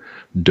anywhere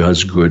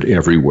does good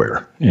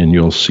everywhere, and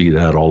you'll see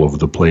that all over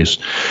the place.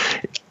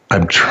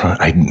 I'm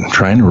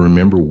trying to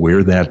remember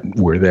where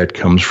that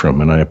comes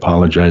from, and I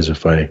apologize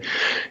if I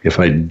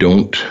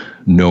don't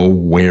know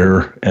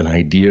where an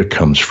idea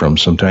comes from.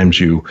 Sometimes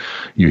you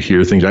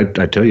hear things. I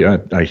tell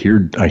you, I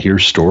hear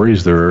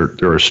stories. There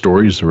are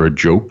stories. There are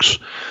jokes.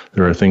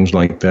 There are things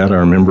like that. I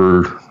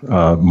remember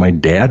my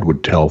dad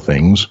would tell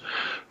things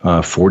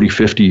 40,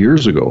 50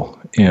 years ago.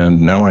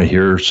 And now I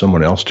hear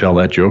someone else tell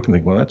that joke and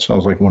think, well, that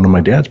sounds like one of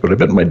my dad's, but I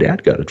bet my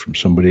dad got it from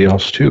somebody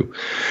else too.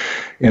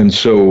 And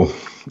so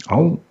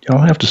I'll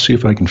have to see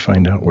if I can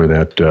find out where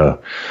that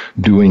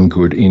doing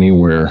good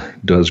anywhere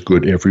does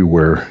good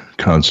everywhere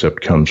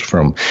concept comes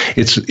from.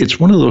 It's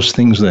one of those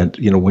things that,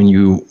 when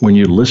you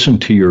listen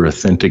to your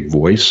authentic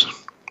voice,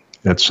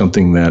 that's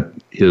something that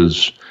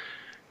is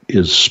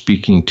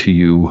speaking to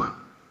you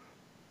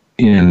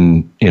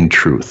in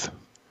truth.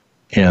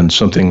 And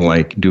something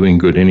like doing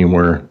good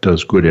anywhere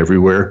does good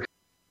everywhere.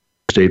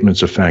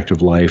 Statement's a fact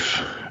of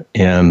life,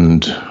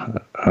 and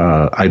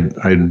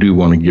I do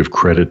want to give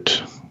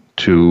credit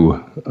to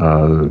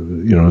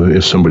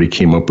if somebody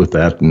came up with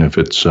that, and if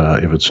it's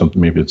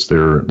something, maybe it's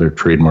their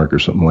trademark or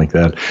something like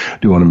that. I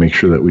do want to make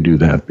sure that we do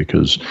that,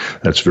 because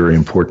that's very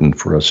important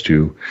for us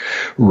to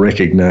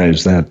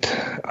recognize that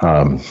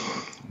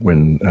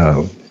when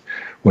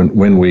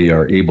we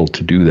are able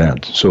to do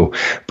that. So,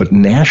 but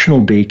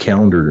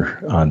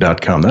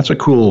nationaldaycalendar.com, that's a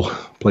cool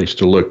place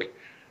to look.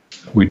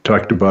 We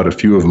talked about a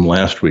few of them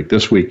last week.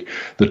 This week,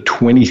 the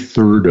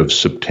 23rd of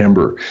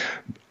September,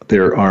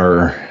 there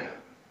are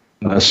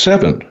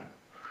 7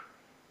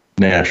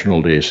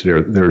 national days.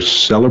 There's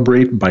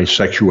Celebrate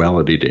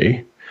Bisexuality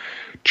Day,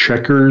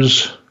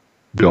 Checkers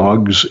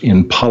Dogs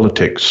in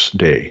Politics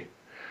Day,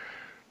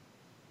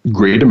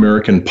 Great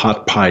American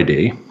Pot Pie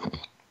Day,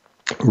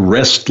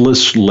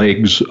 Restless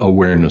Legs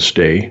Awareness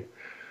Day,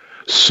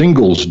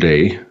 Singles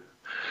Day,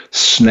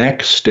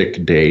 Snack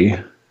Stick Day,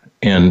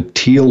 and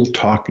Teal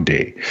Talk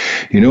Day.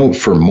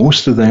 For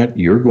most of that,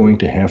 you're going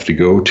to have to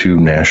go to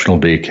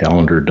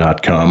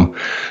nationaldaycalendar.com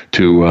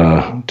to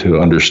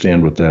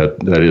understand what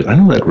that is. I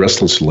know that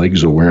Restless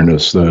Legs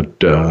Awareness, that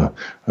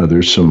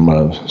there's some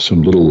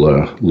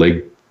little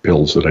leg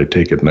pills that I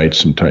take at night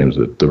sometimes,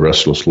 that the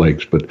restless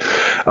legs, but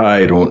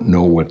I don't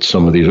know what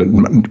some of these.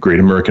 Great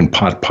American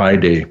Pot Pie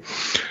Day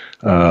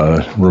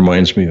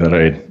reminds me that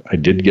I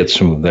did get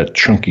some of that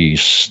chunky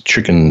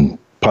chicken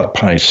pot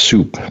pie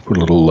soup, put a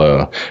little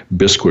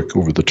Bisquick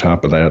over the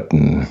top of that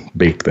and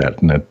bake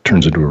that, and that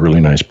turns into a really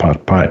nice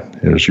pot pie.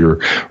 There's your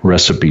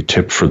recipe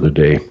tip for the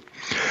day.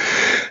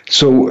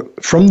 So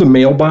from the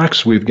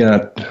mailbox, we've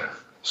got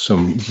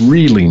some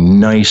really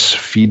nice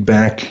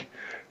feedback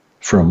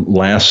from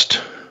last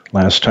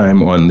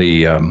time on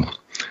the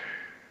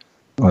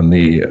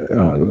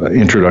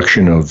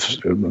introduction of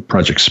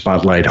Project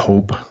Spotlight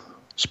Hope,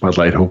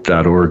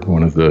 spotlighthope.org,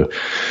 one of the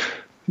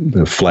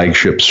the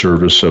flagship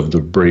service of the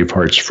Brave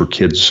Hearts for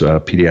Kids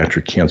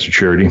pediatric cancer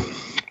charity.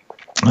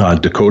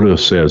 Dakota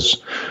says,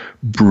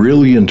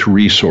 brilliant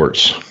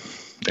resource.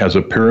 As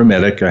a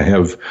paramedic, I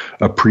have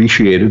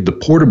appreciated the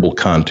portable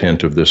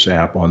content of this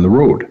app on the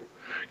road.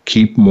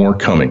 Keep more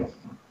coming.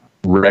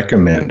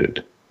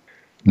 Recommended.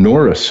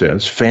 Nora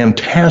says,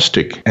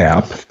 fantastic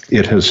app.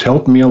 It has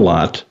helped me a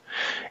lot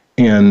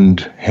and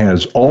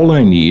has all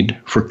I need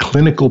for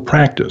clinical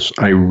practice.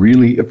 I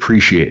really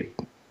appreciate it.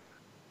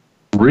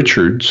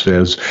 Richard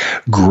says,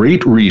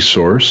 great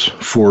resource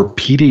for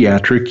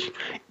pediatric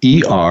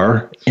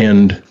ER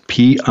and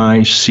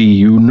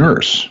PICU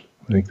nurse.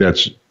 I think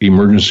that's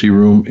emergency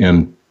room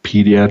and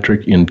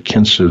pediatric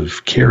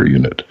intensive care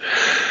unit.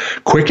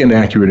 Quick and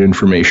accurate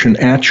information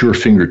at your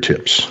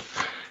fingertips.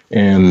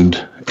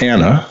 And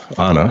Anna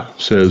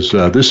says,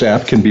 this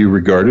app can be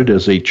regarded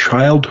as a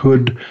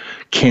childhood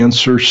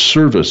cancer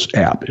service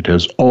app. It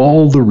has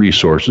all the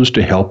resources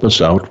to help us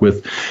out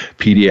with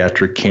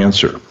pediatric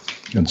cancer.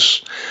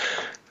 It's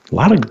a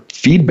lot of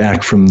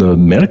feedback from the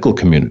medical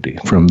community,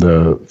 from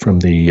the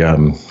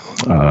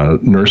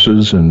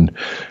nurses, and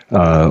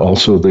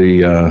also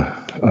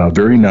the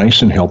very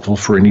nice and helpful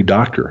for any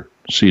doctor.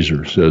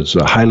 Caesar says,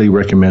 highly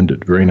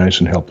recommended, very nice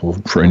and helpful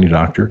for any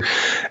doctor.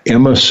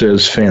 Emma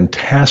says,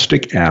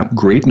 fantastic app,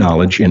 great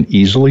knowledge and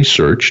easily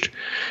searched.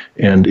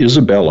 And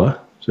Isabella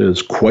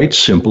says, quite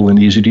simple and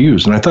easy to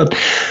use. And I thought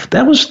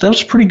that was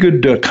a pretty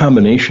good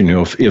combination. You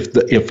know,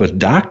 if a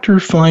doctor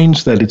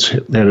finds that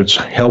it's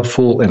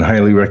helpful and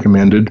highly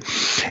recommended,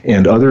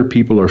 and other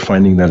people are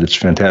finding that it's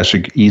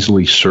fantastic,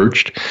 easily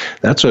searched,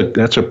 that's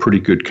a pretty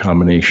good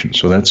combination.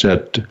 So that's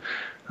at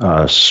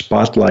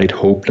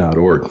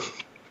spotlighthope.org.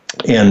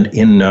 And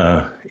in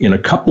a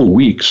couple of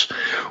weeks,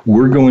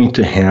 we're going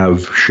to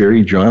have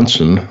Sherry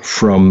Johnson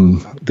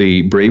from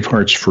the Brave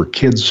Hearts for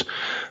Kids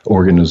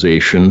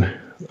organization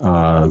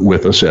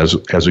with us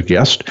as a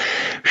guest.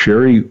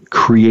 Sherry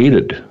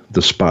created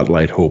the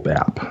Spotlight Hope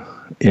app,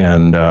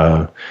 and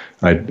I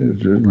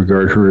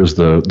regard her as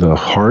the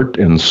heart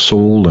and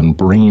soul and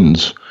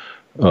brains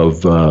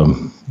of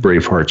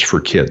Brave Hearts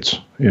for Kids.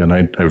 And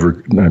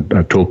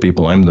I've told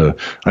people I'm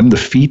the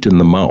feet and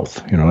the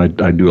mouth. You know,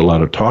 I do a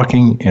lot of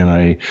talking, and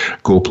I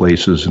go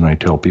places and I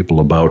tell people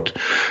about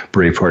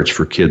Brave Hearts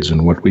for Kids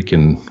and what we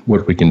can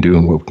do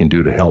and what we can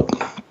do to help.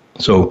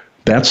 So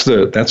that's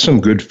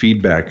some good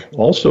feedback.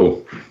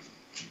 Also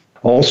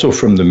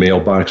from the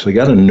mailbox, I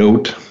got a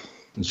note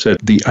that said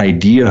the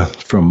idea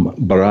from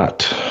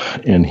Bharat,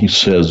 and he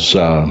says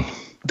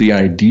the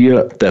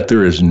idea that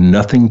there is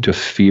nothing to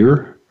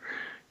fear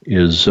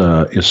is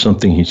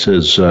something he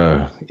says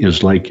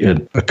is like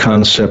a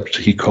concept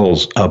he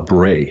calls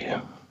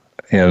abré,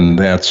 and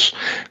that's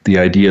the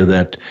idea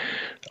that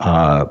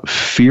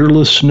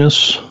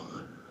fearlessness,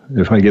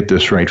 if I get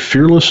this right,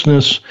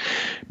 fearlessness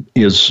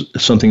is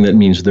something that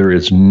means there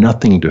is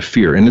nothing to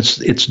fear, and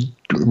it's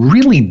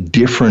really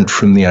different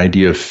from the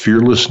idea of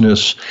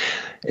fearlessness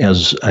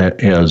as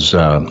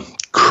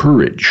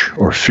courage,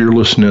 or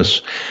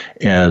fearlessness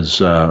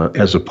as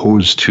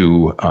opposed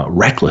to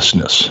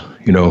recklessness.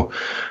 You know,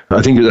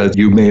 I think that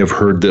you may have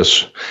heard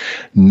this.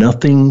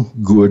 Nothing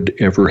good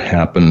ever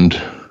happened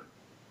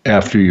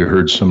after you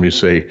heard somebody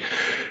say,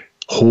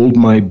 "Hold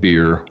my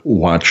beer,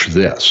 watch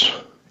this."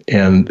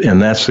 And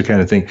that's the kind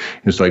of thing.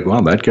 It's like,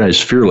 wow, that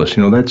guy's fearless.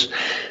 You know,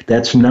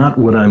 that's not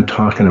what I'm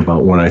talking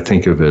about when I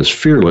think of as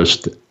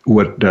fearless.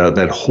 What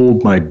that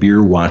hold my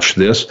beer, watch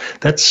this.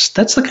 That's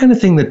the kind of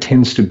thing that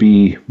tends to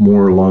be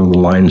more along the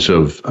lines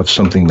of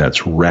something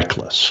that's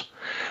reckless.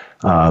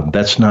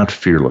 That's not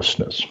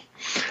fearlessness.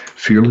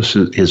 Fearless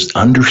is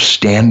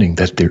understanding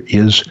that there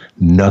is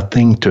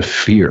nothing to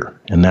fear.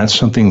 And that's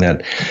something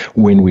that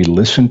when we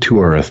listen to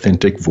our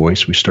authentic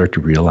voice, we start to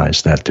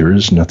realize that there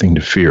is nothing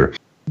to fear.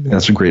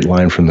 That's a great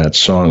line from that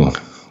song,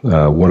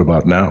 What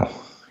About Now?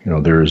 You know,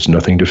 there is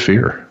nothing to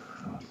fear.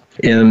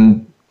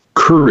 And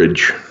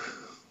courage.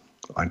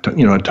 I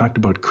talked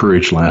about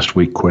courage last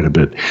week quite a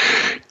bit.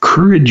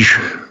 Courage,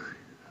 I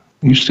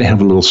used to have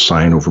a little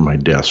sign over my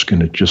desk,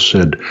 and it just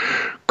said,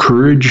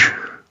 courage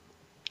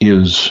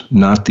is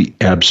not the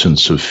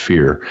absence of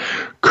fear.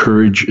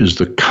 Courage is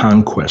the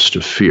conquest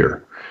of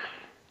fear.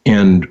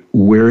 And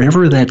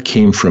wherever that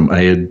came from,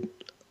 I had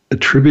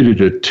attributed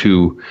it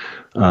to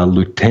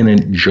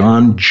Lieutenant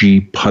John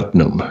G.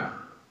 Putnam,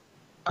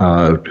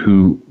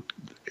 who,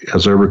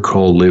 as I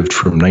recall, lived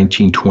from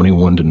 1921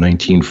 to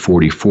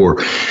 1944.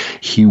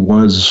 He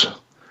was,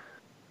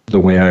 the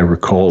way I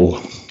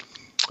recall,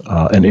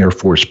 an Air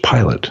Force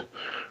pilot,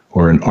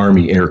 or an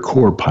Army Air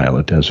Corps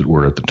pilot, as it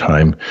were at the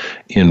time,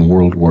 in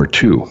World War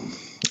II.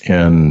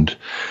 And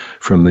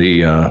from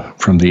the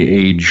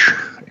age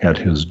at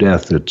his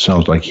death, it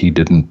sounds like he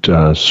didn't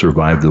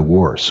survive the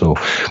war. So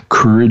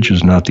courage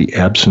is not the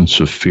absence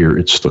of fear,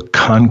 it's the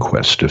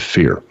conquest of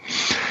fear.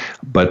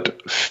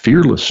 But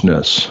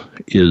fearlessness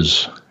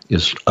is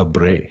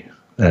abré.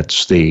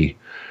 That's the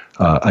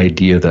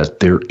idea that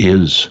there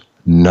is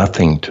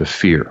nothing to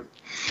fear.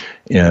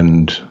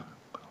 And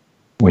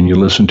when you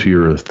listen to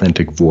your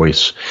authentic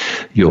voice,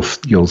 you'll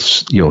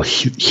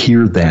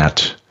hear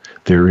that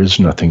there is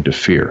nothing to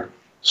fear.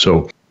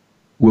 So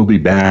we'll be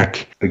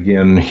back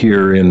again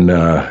here in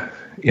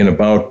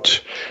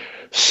about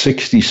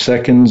 60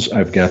 seconds.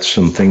 I've got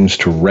some things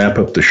to wrap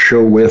up the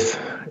show with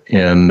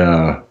and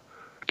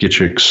get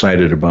you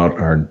excited about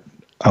our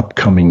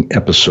upcoming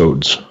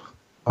episodes.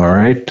 All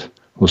right?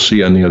 We'll see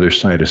you on the other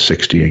side of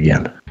 60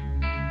 again.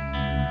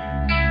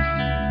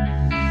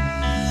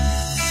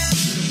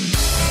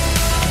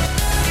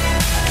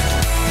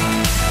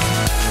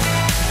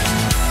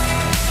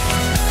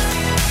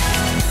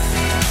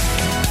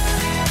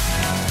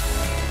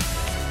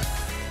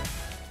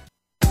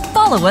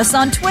 Follow us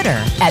on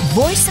Twitter at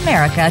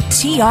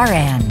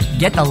VoiceAmericaTRN.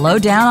 Get the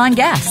lowdown on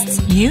guests,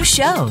 new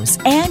shows,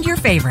 and your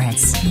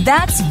favorites.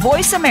 That's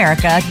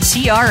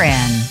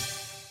VoiceAmericaTRN.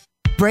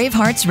 Brave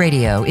Hearts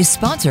Radio is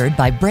sponsored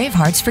by Brave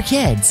Hearts for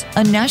Kids,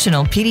 a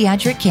national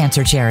pediatric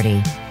cancer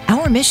charity.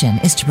 Our mission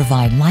is to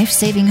provide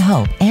life-saving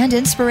hope and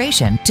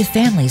inspiration to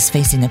families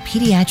facing the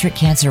pediatric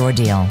cancer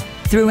ordeal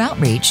through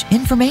outreach,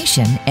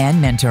 information,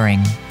 and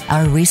mentoring.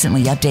 Our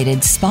recently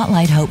updated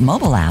Spotlight Hope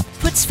mobile app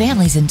puts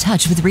families in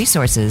touch with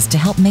resources to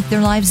help make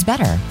their lives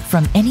better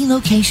from any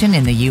location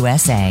in the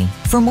USA.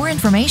 For more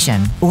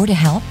information or to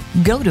help,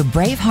 go to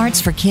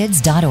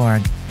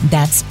braveheartsforkids.org.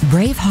 That's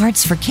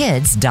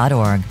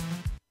braveheartsforkids.org.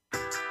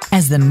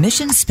 As the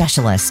mission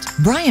specialist,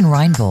 Brian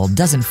Reinbold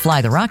doesn't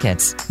fly the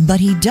rockets, but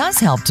he does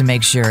help to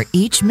make sure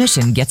each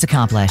mission gets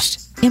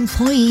accomplished.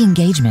 Employee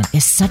engagement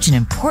is such an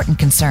important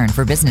concern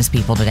for business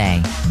people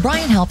today.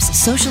 Brian helps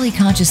socially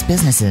conscious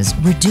businesses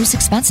reduce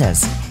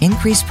expenses,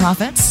 increase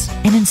profits,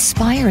 and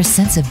inspire a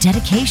sense of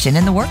dedication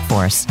in the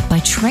workforce by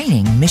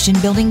training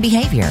mission-building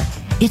behavior.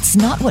 It's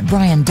not what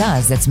Brian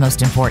does that's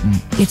most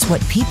important. It's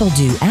what people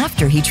do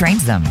after he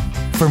trains them.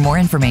 For more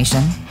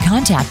information,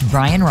 contact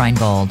Brian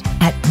Reinbold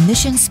at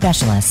Mission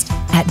Specialist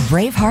at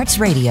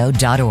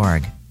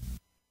braveheartsradio.org.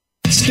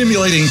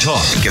 Stimulating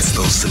talk gets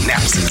those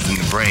synapses in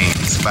the brain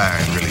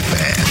firing really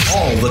fast.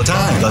 All the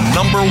time. The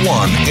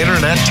 #1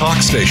 internet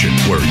talk station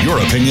where your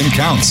opinion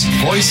counts.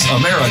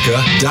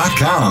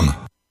 VoiceAmerica.com.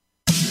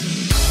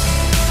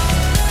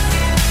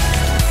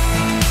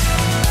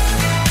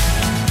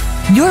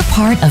 You're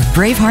part of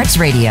Brave Hearts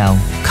Radio.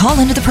 Call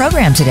into the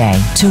program today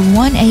to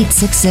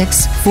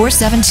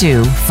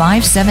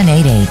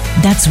 1-866-472-5788.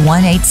 That's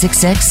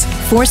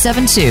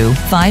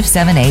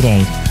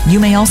 1-866-472-5788. You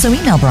may also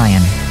email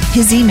Brian.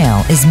 His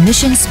email is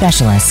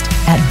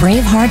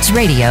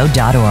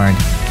missionspecialist@braveheartsradio.org.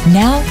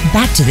 Now,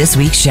 back to this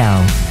week's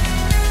show.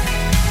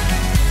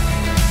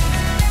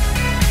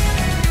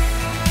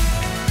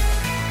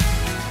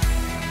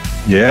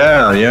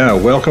 Yeah.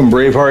 Welcome,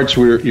 Bravehearts.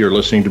 You're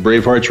listening to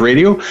Bravehearts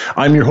Radio.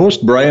 I'm your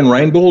host, Brian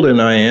Reinbold,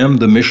 and I am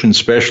the mission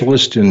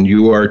specialist, and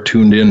you are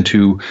tuned in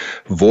to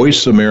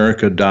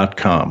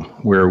VoiceAmerica.com,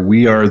 where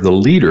we are the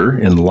leader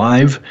in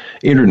live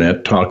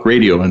internet talk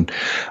radio. And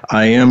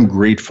I am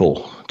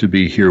grateful to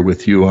be here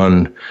with you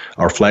on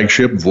our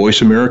flagship Voice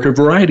America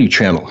Variety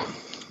channel.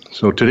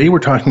 So today we're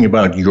talking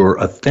about your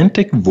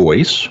authentic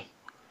voice,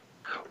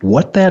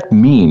 what that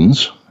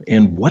means,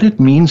 and what it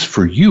means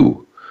for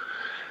you.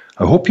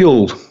 I hope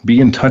you'll be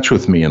in touch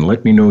with me and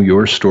let me know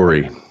your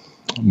story.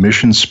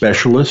 Mission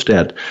Specialist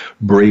at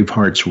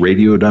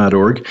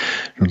braveheartsradio.org.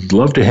 I'd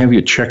love to have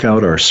you check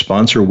out our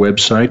sponsor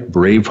website,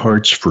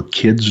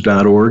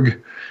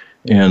 braveheartsforkids.org,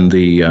 and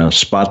the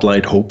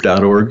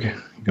spotlighthope.org.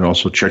 You can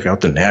also check out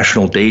the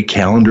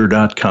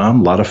nationaldaycalendar.com.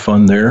 A lot of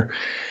fun there.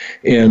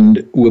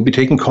 And we'll be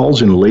taking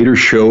calls in later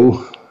shows.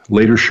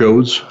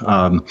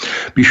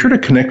 Be sure to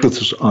connect with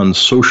us on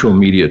social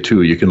media,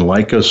 too. You can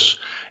like us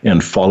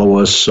and follow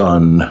us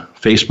on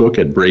Facebook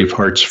at Brave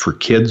Hearts for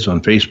Kids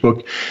on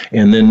Facebook,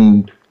 and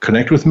then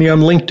connect with me on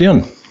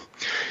LinkedIn.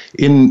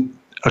 In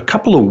a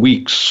couple of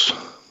weeks,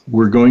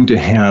 we're going to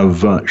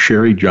have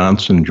Sherry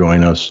Johnson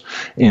join us,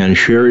 and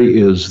Sherry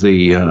is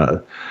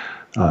the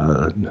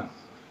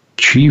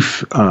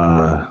Chief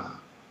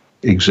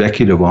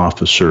Executive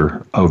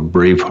Officer of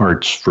Brave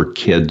Hearts for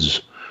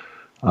Kids,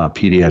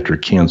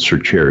 pediatric cancer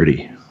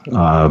charity.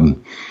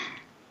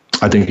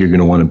 I think you're going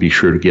to want to be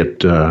sure to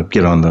get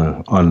on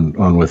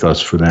with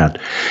us for that.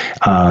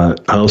 I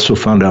also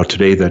found out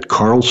today that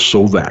Carl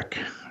Sovak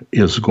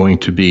is going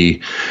to be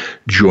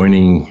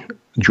joining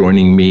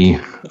me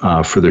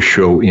for the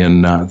show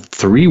in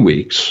 3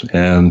 weeks.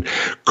 And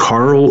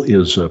Carl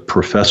is a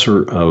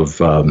professor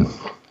of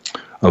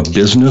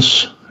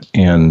business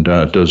and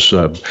does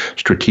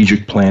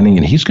strategic planning,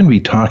 and he's going to be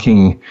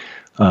talking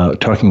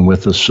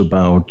with us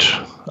about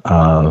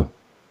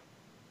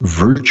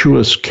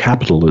virtuous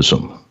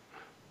capitalism.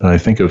 And I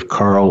think of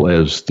Carl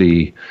as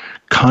the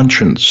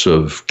conscience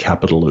of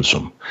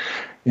capitalism.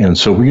 And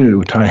so we're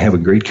going to have a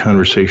great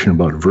conversation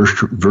about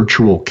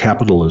virtual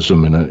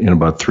capitalism in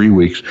about 3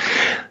 weeks.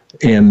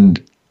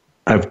 And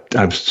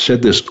I've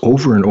said this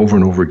over and over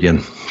and over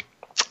again.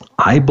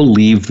 I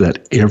believe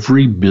that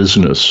every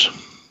business,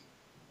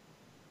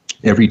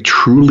 every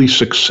truly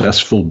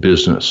successful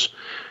business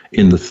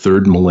in the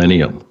third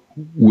millennium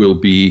will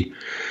be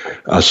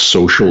a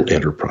social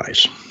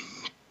enterprise.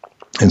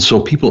 And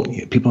so people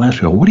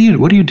ask me, what do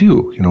you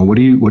do? What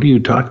do you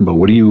talk about?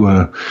 What do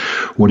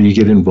you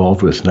get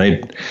involved with?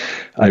 And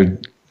I've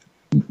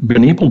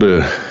been able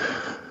to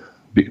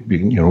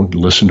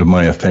listen to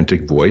my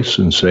authentic voice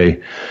and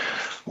say,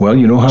 well,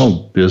 you know how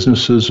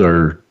businesses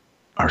are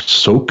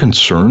so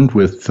concerned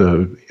with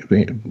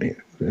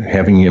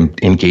having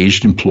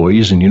engaged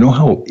employees, and you know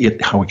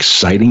how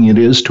exciting it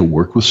is to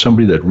work with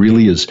somebody that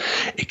really is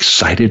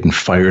excited and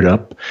fired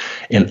up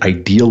and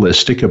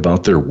idealistic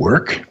about their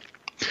work.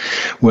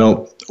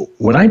 Well,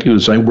 what I do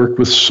is I work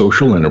with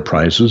social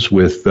enterprises,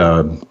 with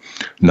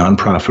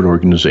nonprofit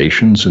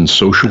organizations and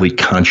socially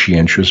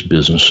conscientious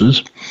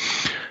businesses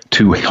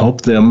to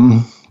help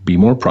them be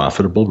more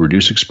profitable,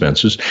 reduce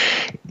expenses,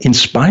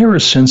 inspire a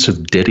sense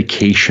of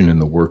dedication in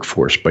the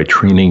workforce by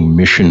training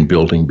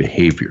mission-building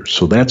behaviors.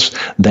 So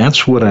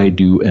that's what I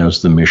do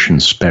as the mission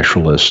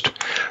specialist,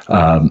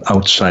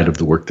 outside of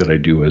the work that I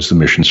do as the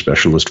mission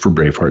specialist for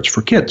Brave Hearts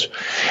for Kids.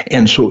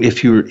 And so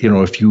if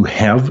you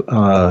have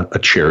a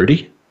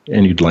charity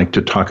and you'd like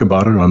to talk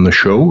about it on the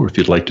show, or if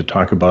you'd like to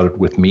talk about it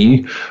with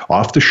me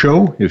off the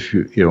show, if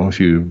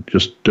you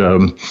just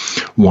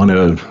want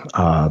to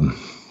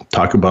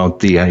talk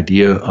about the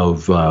idea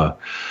of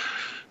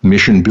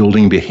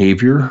mission-building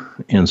behavior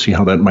and see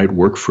how that might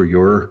work for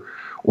your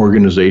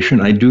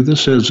organization. I do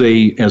this as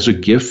a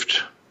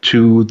gift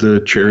to the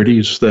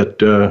charities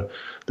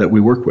that we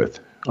work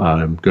with.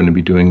 I'm going to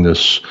be doing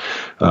this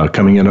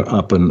coming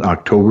up in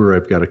October.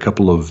 I've got a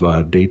couple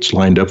of dates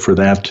lined up for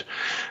that,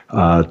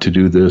 to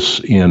do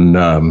this in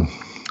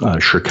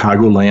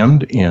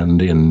Chicagoland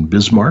and in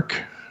Bismarck.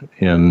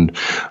 And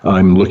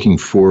I'm looking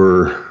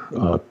for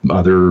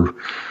other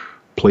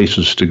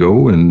places to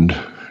go, and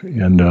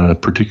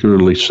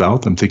particularly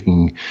south. I'm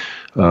thinking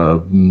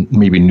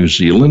maybe New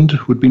Zealand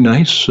would be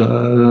nice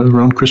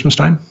around Christmas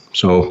time.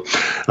 So,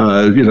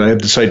 I have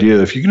this idea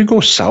that if you're going to go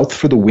south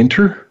for the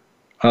winter,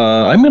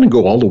 I'm going to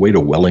go all the way to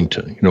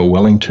Wellington.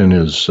 Wellington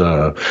is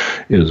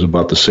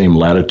about the same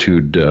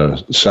latitude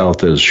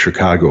south as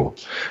Chicago,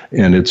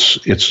 and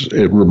it's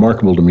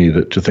remarkable to me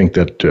to think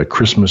that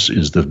Christmas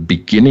is the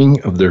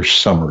beginning of their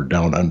summer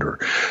down under.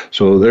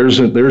 So there's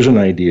an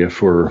idea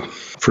for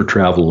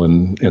travel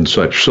and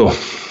such. So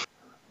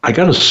I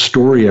got a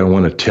story I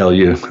want to tell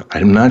you.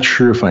 I'm not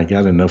sure if I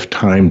got enough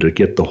time to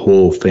get the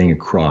whole thing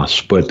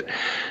across, but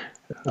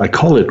I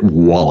call it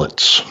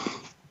wallets,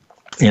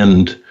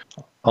 and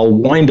I'll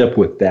wind up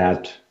with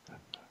that.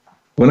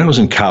 When I was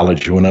in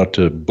college, I went out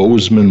to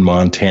Bozeman,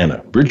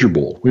 Montana, Bridger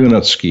Bowl. We went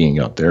out skiing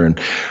out there, and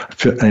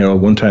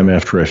one time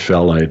after I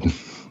fell, I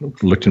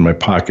looked in my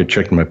pocket,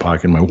 checked in my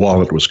pocket, and my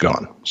wallet was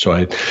gone. So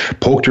I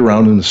poked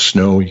around in the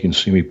snow. You can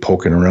see me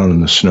poking around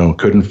in the snow.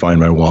 Couldn't find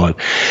my wallet.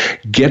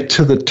 Get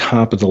to the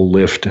top of the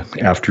lift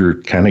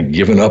after kind of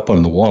giving up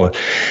on the wallet,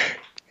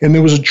 and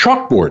there was a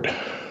chalkboard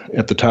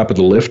at the top of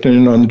the lift,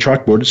 and on the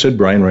chalkboard it said,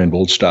 "Brian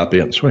Reinbold, stop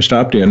in." So I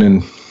stopped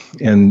in,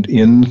 and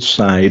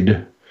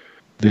inside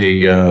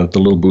the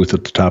little booth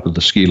at the top of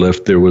the ski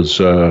lift, there was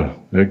a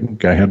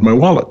guy had my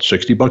wallet,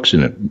 $60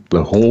 in it,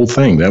 the whole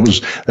thing. That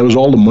was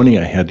all the money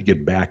I had to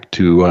get back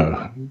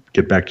to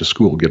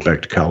school, get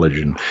back to college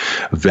in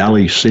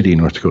Valley City,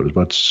 North Dakota. It's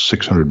about a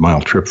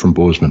 600-mile trip from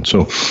Bozeman.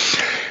 So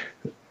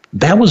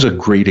that was a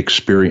great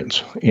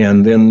experience.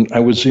 And then I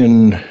was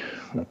in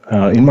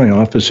my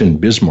office in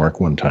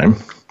Bismarck one time,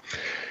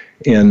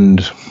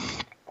 and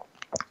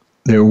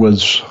there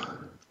was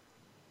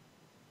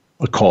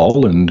a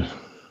call, and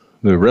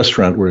the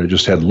restaurant where I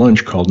just had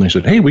lunch called, and they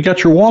said, "Hey, we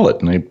got your wallet."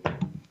 And I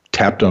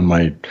tapped on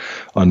my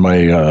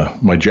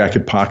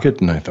jacket pocket,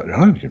 and I thought,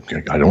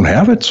 I don't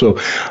have it. So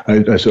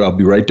I said, "I'll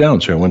be right down."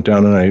 So I went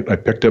down and I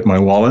picked up my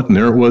wallet, and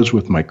there it was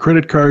with my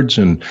credit cards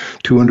and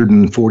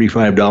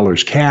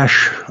 $245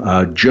 cash,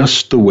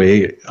 just the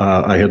way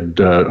I had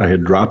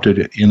dropped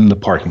it in the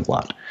parking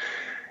lot.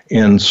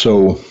 And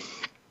so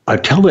I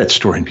tell that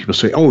story, and people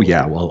say, "Oh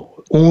yeah,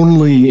 well,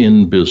 only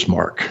in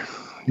Bismarck."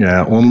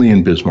 Yeah, only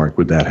in Bismarck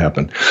would that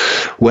happen.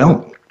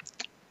 Well,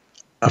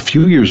 a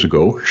few years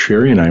ago,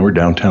 Sherry and I were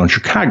downtown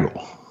Chicago.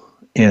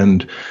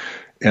 And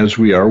as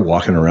we are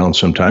walking around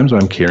sometimes,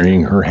 I'm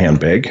carrying her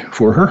handbag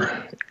for her.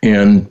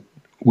 And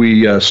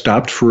we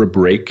stopped for a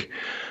break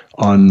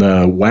on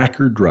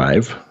Wacker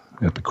Drive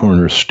at the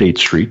corner of State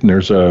Street. And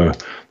there's a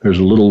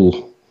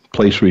little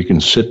place where you can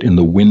sit in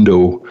the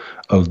window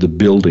of the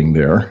building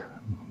there.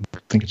 I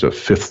think it's a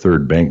Fifth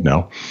Third Bank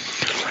now.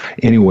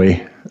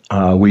 Anyway,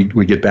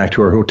 we get back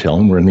to our hotel,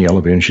 and we're in the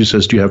elevator, and she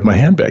says, "Do you have my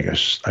handbag?"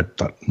 I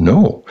thought,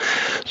 no.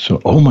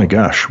 So, oh my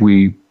gosh,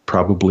 we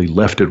probably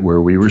left it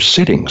where we were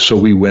sitting. So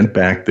we went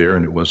back there,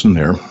 and it wasn't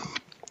there.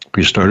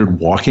 We started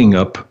walking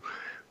up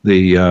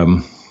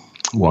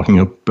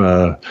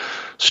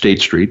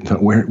State Street. And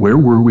thought, where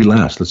were we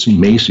last? Let's see,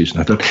 Macy's. And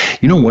I thought,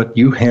 you know what?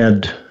 You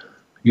had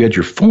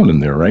your phone in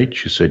there, right?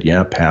 She said,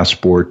 "Yeah,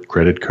 passport,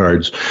 credit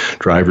cards,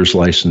 driver's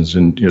license,"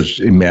 and just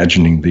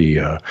imagining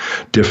the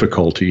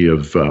difficulty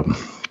of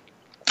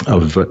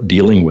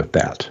dealing with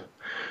that.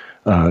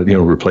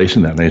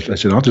 replacing that. And I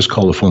said, I'll just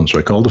call the phone. So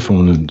I called the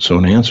phone, and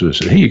someone answered. I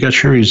said, hey, you got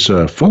Sherry's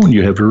phone?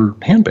 You have her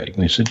handbag?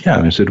 And they said, yeah.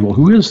 And I said, well,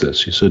 who is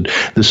this? He said,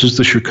 this is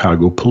the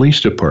Chicago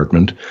Police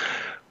Department.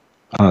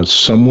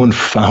 Someone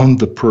found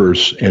the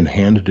purse and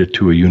handed it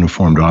to a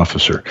uniformed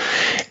officer.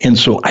 And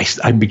so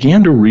I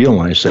began to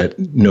realize that,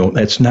 no,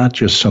 that's not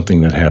just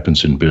something that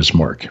happens in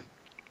Bismarck.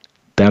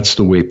 That's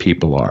the way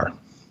people are.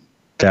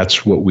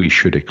 That's what we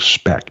should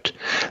expect.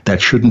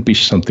 That shouldn't be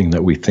something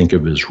that we think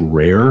of as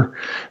rare.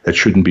 That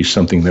shouldn't be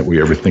something that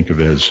we ever think of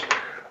as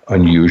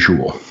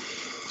unusual.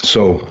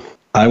 So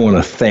I want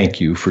to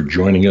thank you for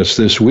joining us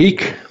this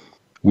week.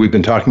 We've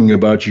been talking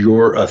about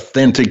your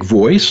authentic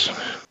voice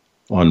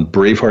on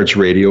Bravehearts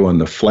Radio on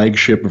the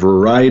flagship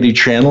variety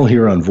channel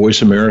here on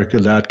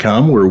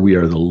voiceamerica.com, where we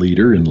are the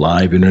leader in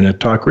live internet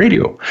talk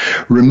radio.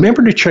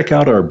 Remember to check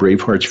out our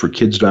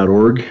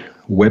braveheartsforkids.org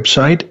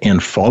website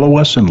and follow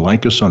us and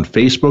like us on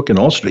Facebook, and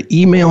also to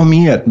email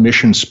me at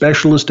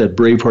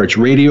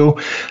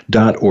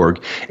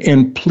missionspecialist@braveheartsradio.org.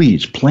 And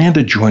please plan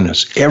to join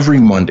us every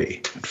Monday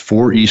at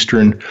 4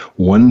 Eastern,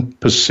 1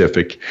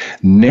 Pacific.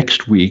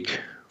 Next week,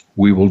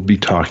 we will be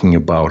talking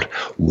about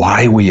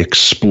why we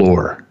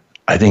explore.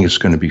 I think it's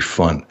going to be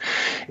fun.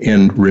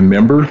 And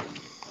remember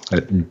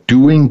that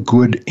doing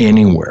good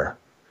anywhere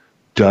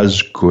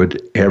does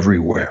good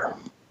everywhere.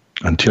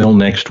 Until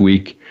next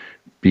week,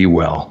 be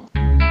well.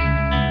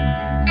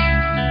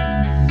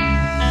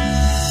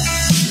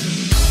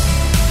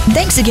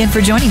 Thanks again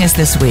for joining us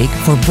this week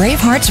for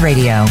Bravehearts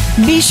Radio.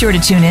 Be sure to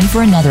tune in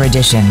for another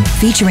edition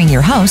featuring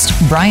your host,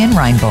 Brian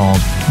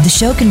Reinbold. The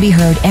show can be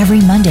heard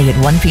every Monday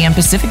at 1 p.m.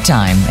 Pacific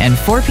Time and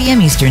 4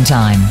 p.m. Eastern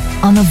Time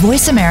on the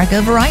Voice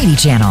America Variety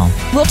Channel.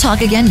 We'll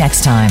talk again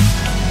next time.